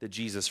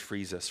Jesus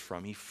frees us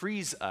from. He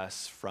frees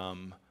us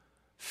from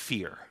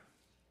fear.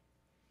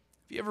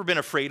 Have you ever been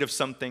afraid of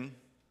something?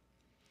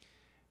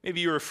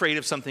 Maybe you were afraid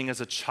of something as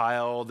a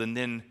child, and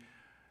then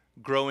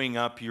growing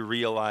up you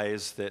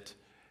realize that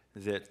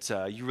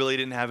you really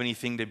didn't have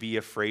anything to be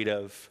afraid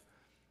of,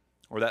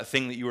 or that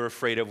thing that you were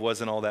afraid of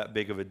wasn't all that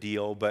big of a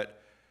deal.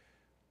 But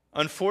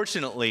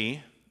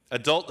unfortunately,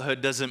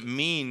 adulthood doesn't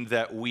mean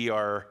that we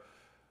are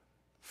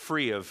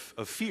free of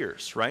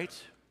fears,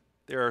 right?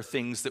 There are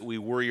things that we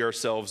worry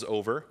ourselves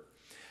over.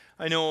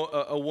 I know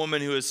a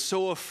woman who is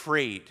so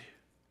afraid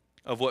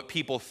of what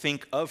people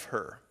think of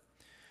her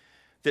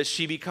that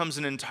she becomes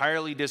an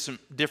entirely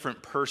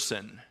different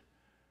person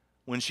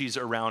when she's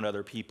around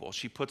other people.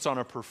 She puts on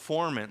a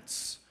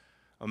performance,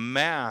 a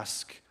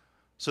mask,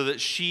 so that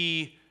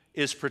she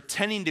is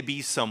pretending to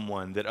be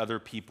someone that other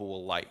people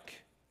will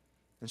like.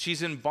 And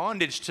she's in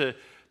bondage to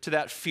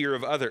that fear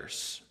of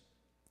others.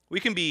 We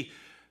can be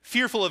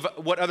fearful of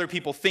what other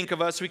people think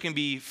of us. We can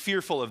be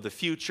fearful of the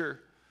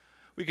future.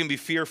 We can be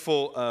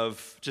fearful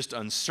of just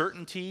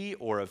uncertainty,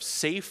 or of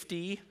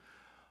safety,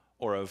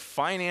 or of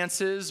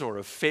finances, or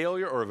of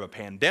failure, or of a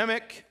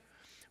pandemic.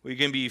 We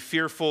can be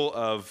fearful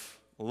of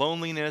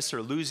loneliness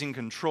or losing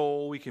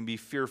control. We can be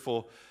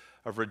fearful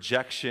of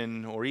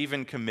rejection or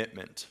even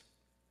commitment.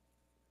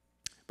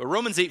 But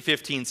Romans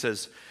 8:15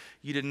 says,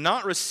 "You did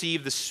not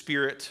receive the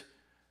spirit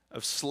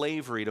of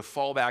slavery to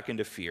fall back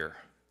into fear,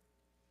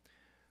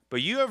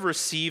 but you have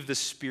received the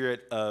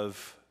spirit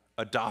of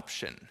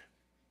adoption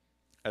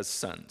as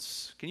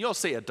sons." Can you all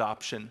say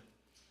adoption?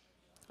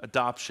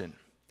 Adoption.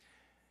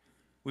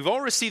 We've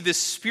all received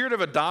this spirit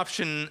of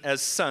adoption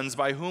as sons,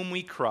 by whom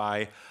we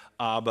cry,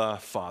 Abba,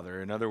 Father.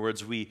 In other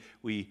words, we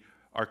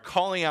are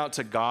calling out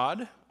to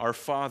God, our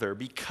Father,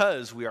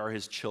 because we are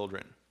his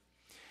children.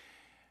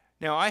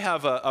 Now, I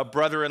have a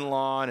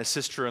brother-in-law and a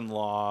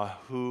sister-in-law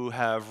who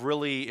have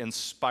really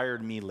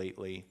inspired me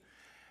lately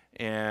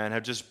and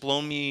have just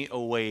blown me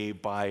away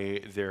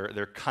by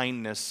their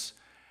kindness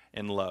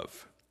and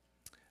love.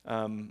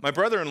 My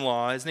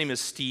brother-in-law, his name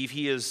is Steve.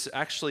 He is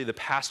actually the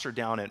pastor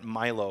down at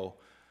Milo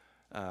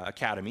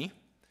Academy,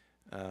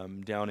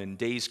 down in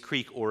Days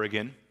Creek,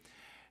 Oregon.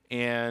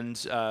 And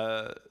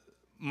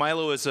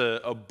Milo is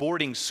a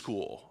boarding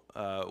school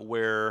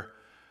where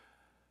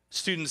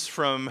students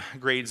from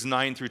grades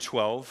 9 through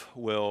 12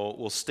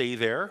 will stay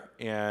there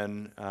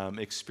and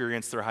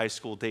experience their high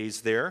school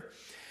days there.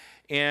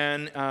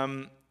 And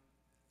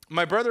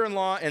my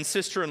brother-in-law and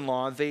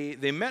sister-in-law,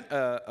 they met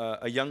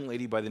a young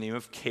lady by the name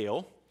of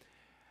Kale.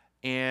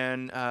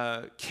 And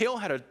Kale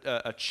had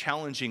a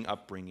challenging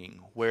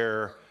upbringing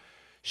where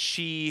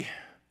she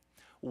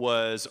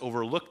was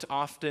overlooked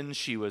often,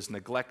 she was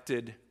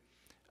neglected.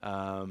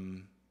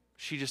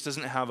 She just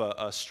doesn't have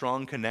a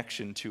strong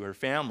connection to her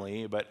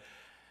family, but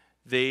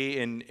they,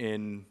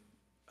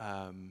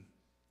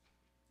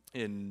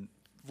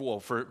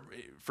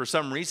 for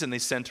some reason, they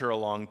sent her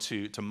along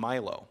to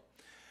Milo.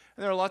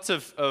 And there are lots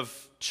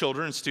of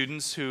children and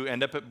students who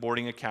end up at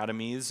boarding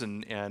academies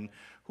and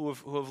who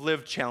have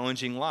lived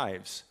challenging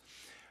lives.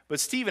 But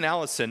Steve and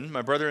Allison,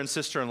 my brother and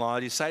sister-in-law,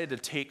 decided to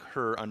take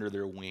her under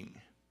their wing.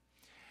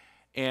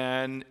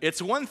 And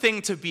it's one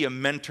thing to be a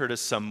mentor to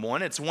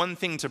someone. It's one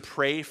thing to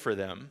pray for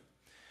them.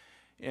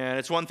 And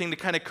it's one thing to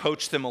kind of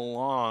coach them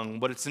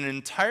along, but it's an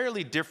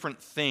entirely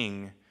different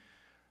thing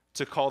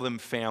to call them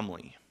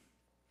family.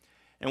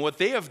 And what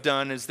they have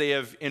done is they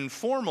have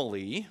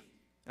informally,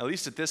 at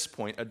least at this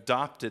point,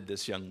 adopted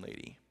this young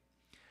lady.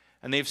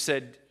 And they've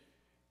said,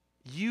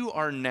 you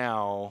are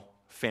now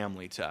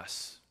family to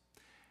us.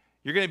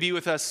 You're going to be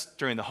with us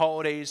during the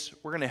holidays.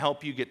 We're going to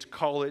help you get to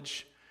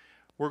college.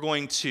 We're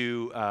going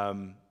to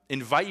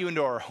invite you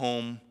into our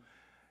home.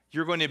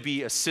 You're going to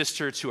be a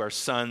sister to our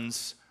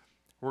sons.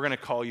 We're going to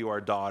call you our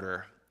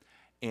daughter.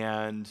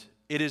 And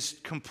it has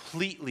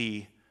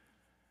completely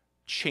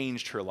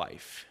changed her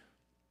life.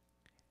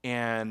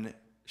 And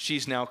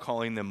she's now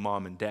calling them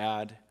mom and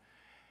dad.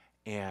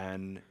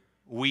 And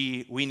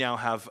we now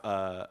have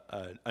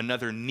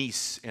another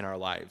niece in our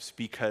lives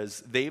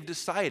because they've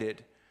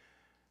decided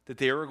that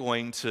they are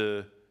going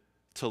to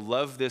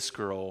love this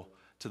girl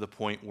to the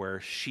point where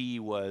she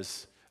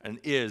was and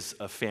is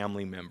a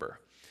family member.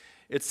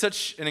 It's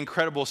such an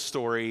incredible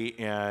story,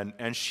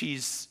 and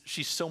she's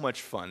so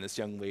much fun, this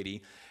young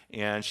lady.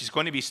 And she's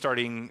going to be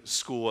starting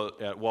school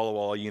at Walla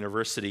Walla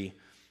University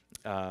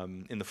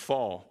in the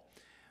fall.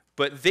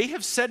 But they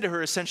have said to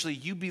her, essentially,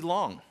 you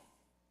belong.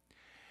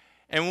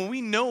 And when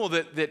we know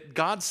that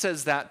God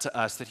says that to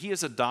us, that he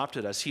has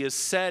adopted us, he has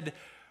said,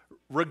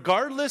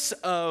 regardless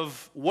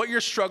of what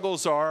your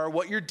struggles are,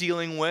 what you're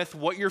dealing with,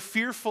 what you're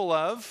fearful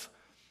of,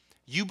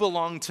 you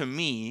belong to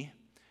me.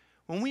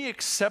 When we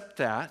accept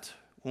that,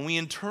 when we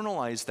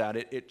internalize that,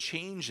 it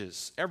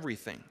changes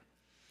everything.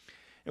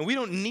 And we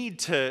don't need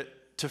to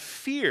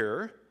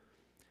fear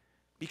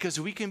because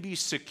we can be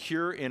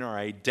secure in our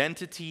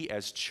identity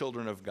as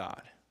children of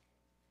God.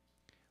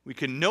 We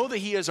can know that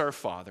he is our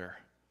Father.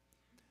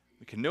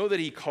 We can know that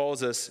he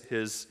calls us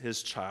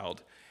his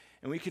child.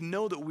 And we can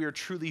know that we are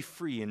truly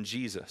free in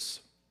Jesus.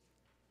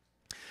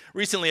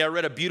 Recently, I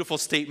read a beautiful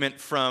statement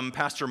from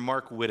Pastor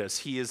Mark Wittes.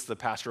 He is the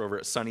pastor over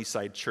at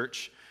Sunnyside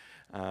Church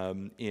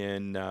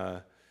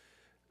in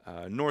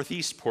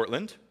Northeast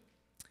Portland.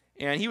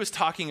 And he was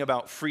talking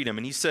about freedom.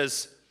 And he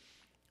says,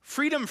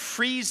 freedom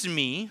frees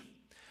me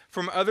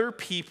from other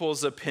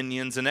people's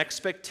opinions and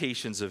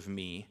expectations of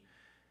me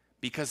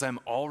because I'm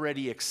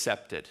already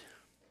accepted.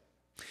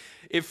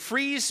 It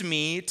frees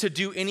me to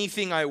do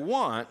anything I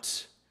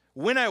want,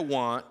 when I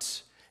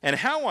want, and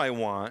how I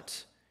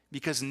want,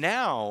 because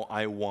now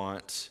I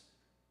want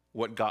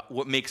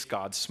what makes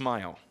God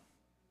smile.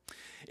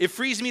 It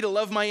frees me to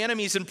love my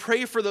enemies and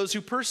pray for those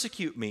who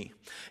persecute me.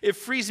 It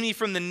frees me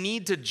from the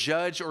need to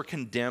judge or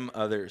condemn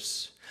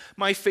others.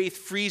 My faith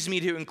frees me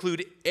to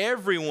include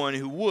everyone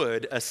who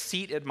would a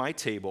seat at my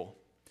table.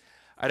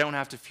 I don't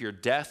have to fear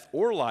death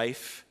or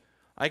life.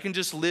 I can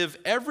just live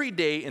every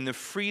day in the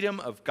freedom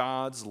of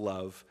God's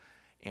love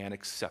and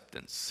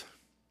acceptance.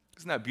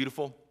 Isn't that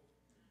beautiful?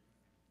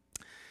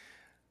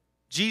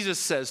 Jesus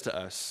says to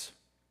us,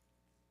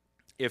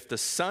 if the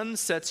Son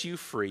sets you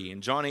free,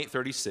 in John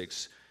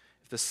 8:36,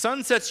 if the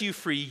Son sets you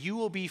free, you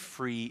will be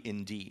free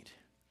indeed.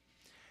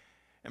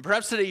 And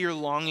perhaps today you're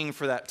longing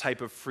for that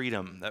type of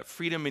freedom, that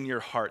freedom in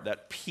your heart,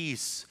 that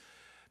peace.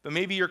 But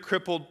maybe you're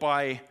crippled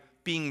by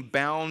being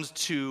bound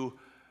to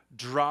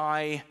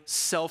dry,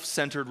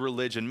 self-centered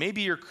religion.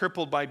 Maybe you're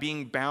crippled by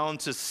being bound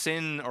to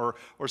sin or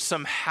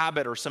some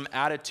habit or some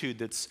attitude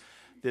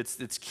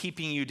that's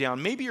keeping you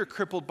down. Maybe you're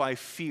crippled by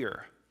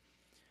fear.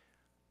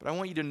 But I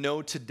want you to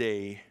know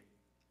today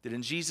that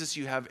in Jesus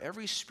you have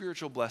every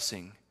spiritual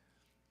blessing.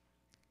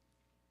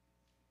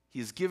 He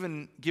has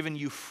given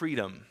you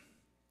freedom.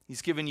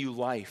 He's given you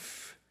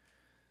life.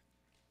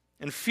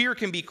 And fear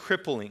can be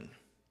crippling,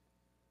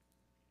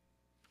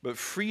 but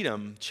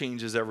freedom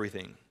changes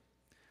everything.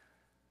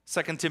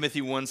 2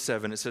 Timothy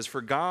 1:7, it says,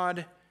 "For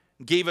God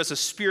gave us a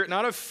spirit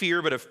not of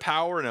fear, but of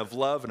power and of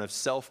love and of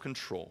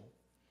self-control."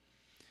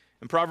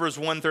 And Proverbs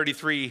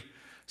 1:33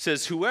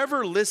 says,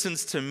 "Whoever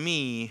listens to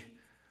me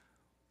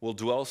will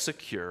dwell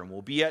secure and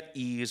will be at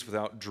ease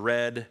without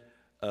dread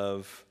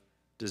of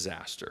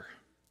disaster."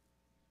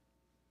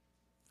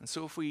 And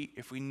so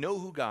if we know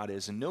who God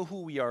is and know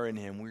who we are in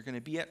him, we're going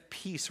to be at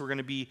peace. We're going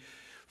to be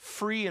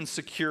free and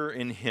secure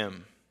in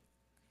him.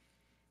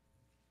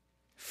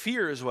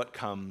 Fear is what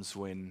comes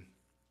when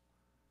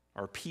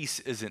our peace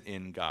isn't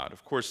in God.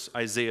 Of course,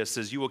 Isaiah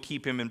says, "You will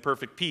keep him in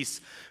perfect peace,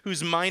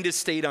 whose mind is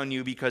stayed on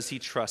you because he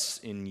trusts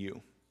in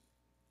you."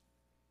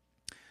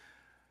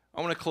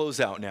 I want to close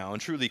out now and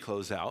truly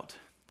close out,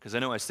 because I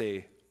know I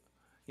say,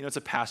 it's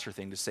a pastor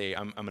thing to say,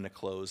 I'm going to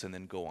close and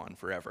then go on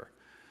forever.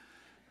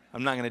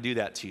 I'm not going to do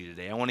that to you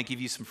today. I want to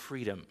give you some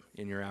freedom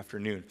in your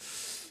afternoon.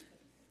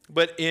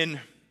 But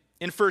in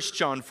 1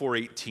 John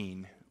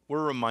 4:18,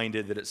 we're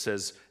reminded that it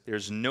says,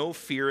 "There's no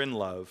fear in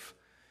love,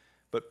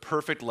 but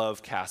perfect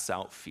love casts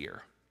out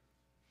fear."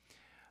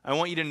 I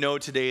want you to know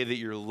today that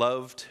you're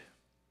loved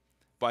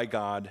by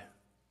God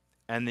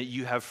and that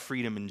you have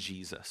freedom in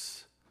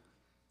Jesus.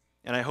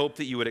 And I hope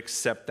that you would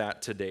accept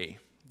that today,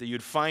 that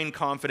you'd find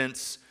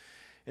confidence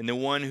in the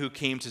one who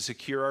came to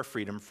secure our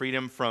freedom,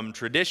 freedom from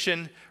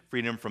tradition,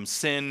 freedom from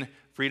sin,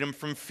 freedom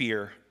from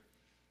fear,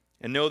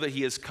 and know that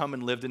he has come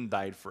and lived and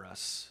died for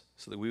us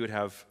so that we would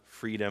have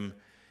freedom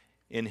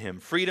in him,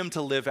 freedom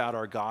to live out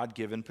our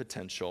God-given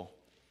potential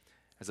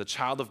as a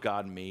child of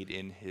God made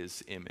in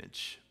his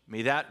image.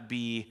 May that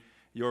be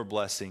your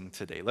blessing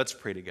today. Let's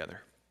pray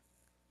together.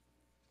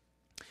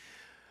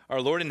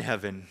 Our Lord in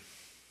heaven,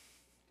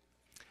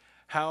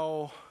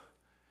 how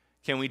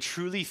can we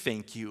truly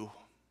thank you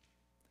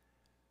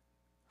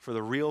for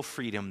the real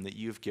freedom that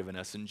you've given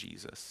us in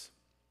Jesus?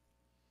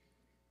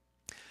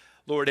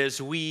 Lord,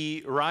 as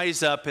we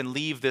rise up and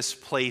leave this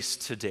place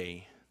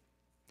today,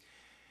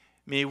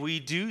 may we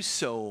do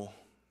so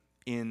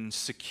in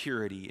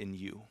security in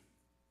you.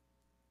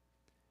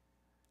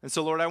 And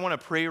so, Lord, I want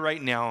to pray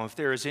right now, if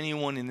there is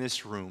anyone in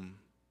this room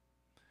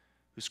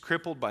who's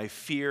crippled by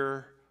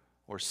fear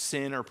or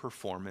sin or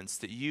performance,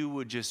 that you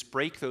would just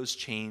break those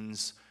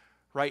chains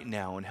right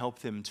now and help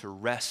them to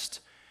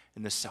rest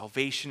in the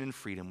salvation and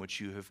freedom which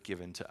you have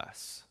given to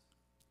us.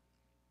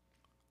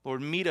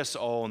 Lord, meet us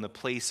all in the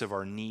place of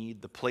our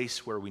need, the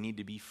place where we need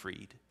to be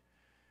freed.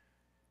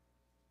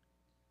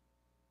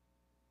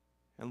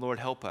 And Lord,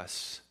 help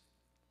us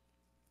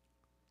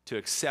to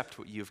accept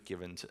what you've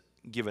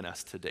given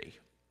us today.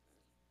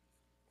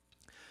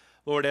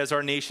 Lord, as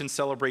our nation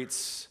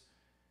celebrates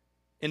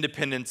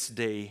Independence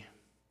Day,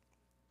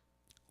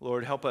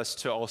 Lord, help us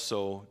to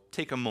also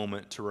take a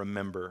moment to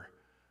remember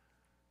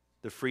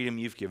the freedom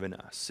you've given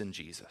us in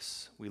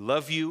Jesus. We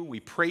love you, we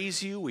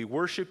praise you, we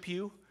worship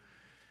you,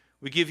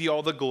 we give you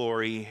all the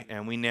glory,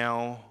 and we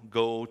now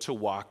go to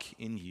walk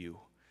in you.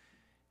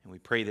 And we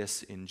pray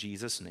this in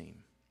Jesus'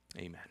 name.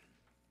 Amen.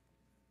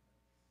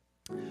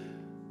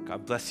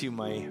 God bless you,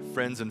 my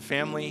friends and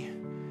family.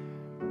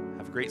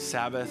 Have a great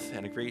Sabbath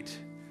and a great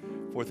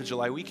 4th of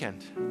July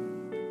weekend.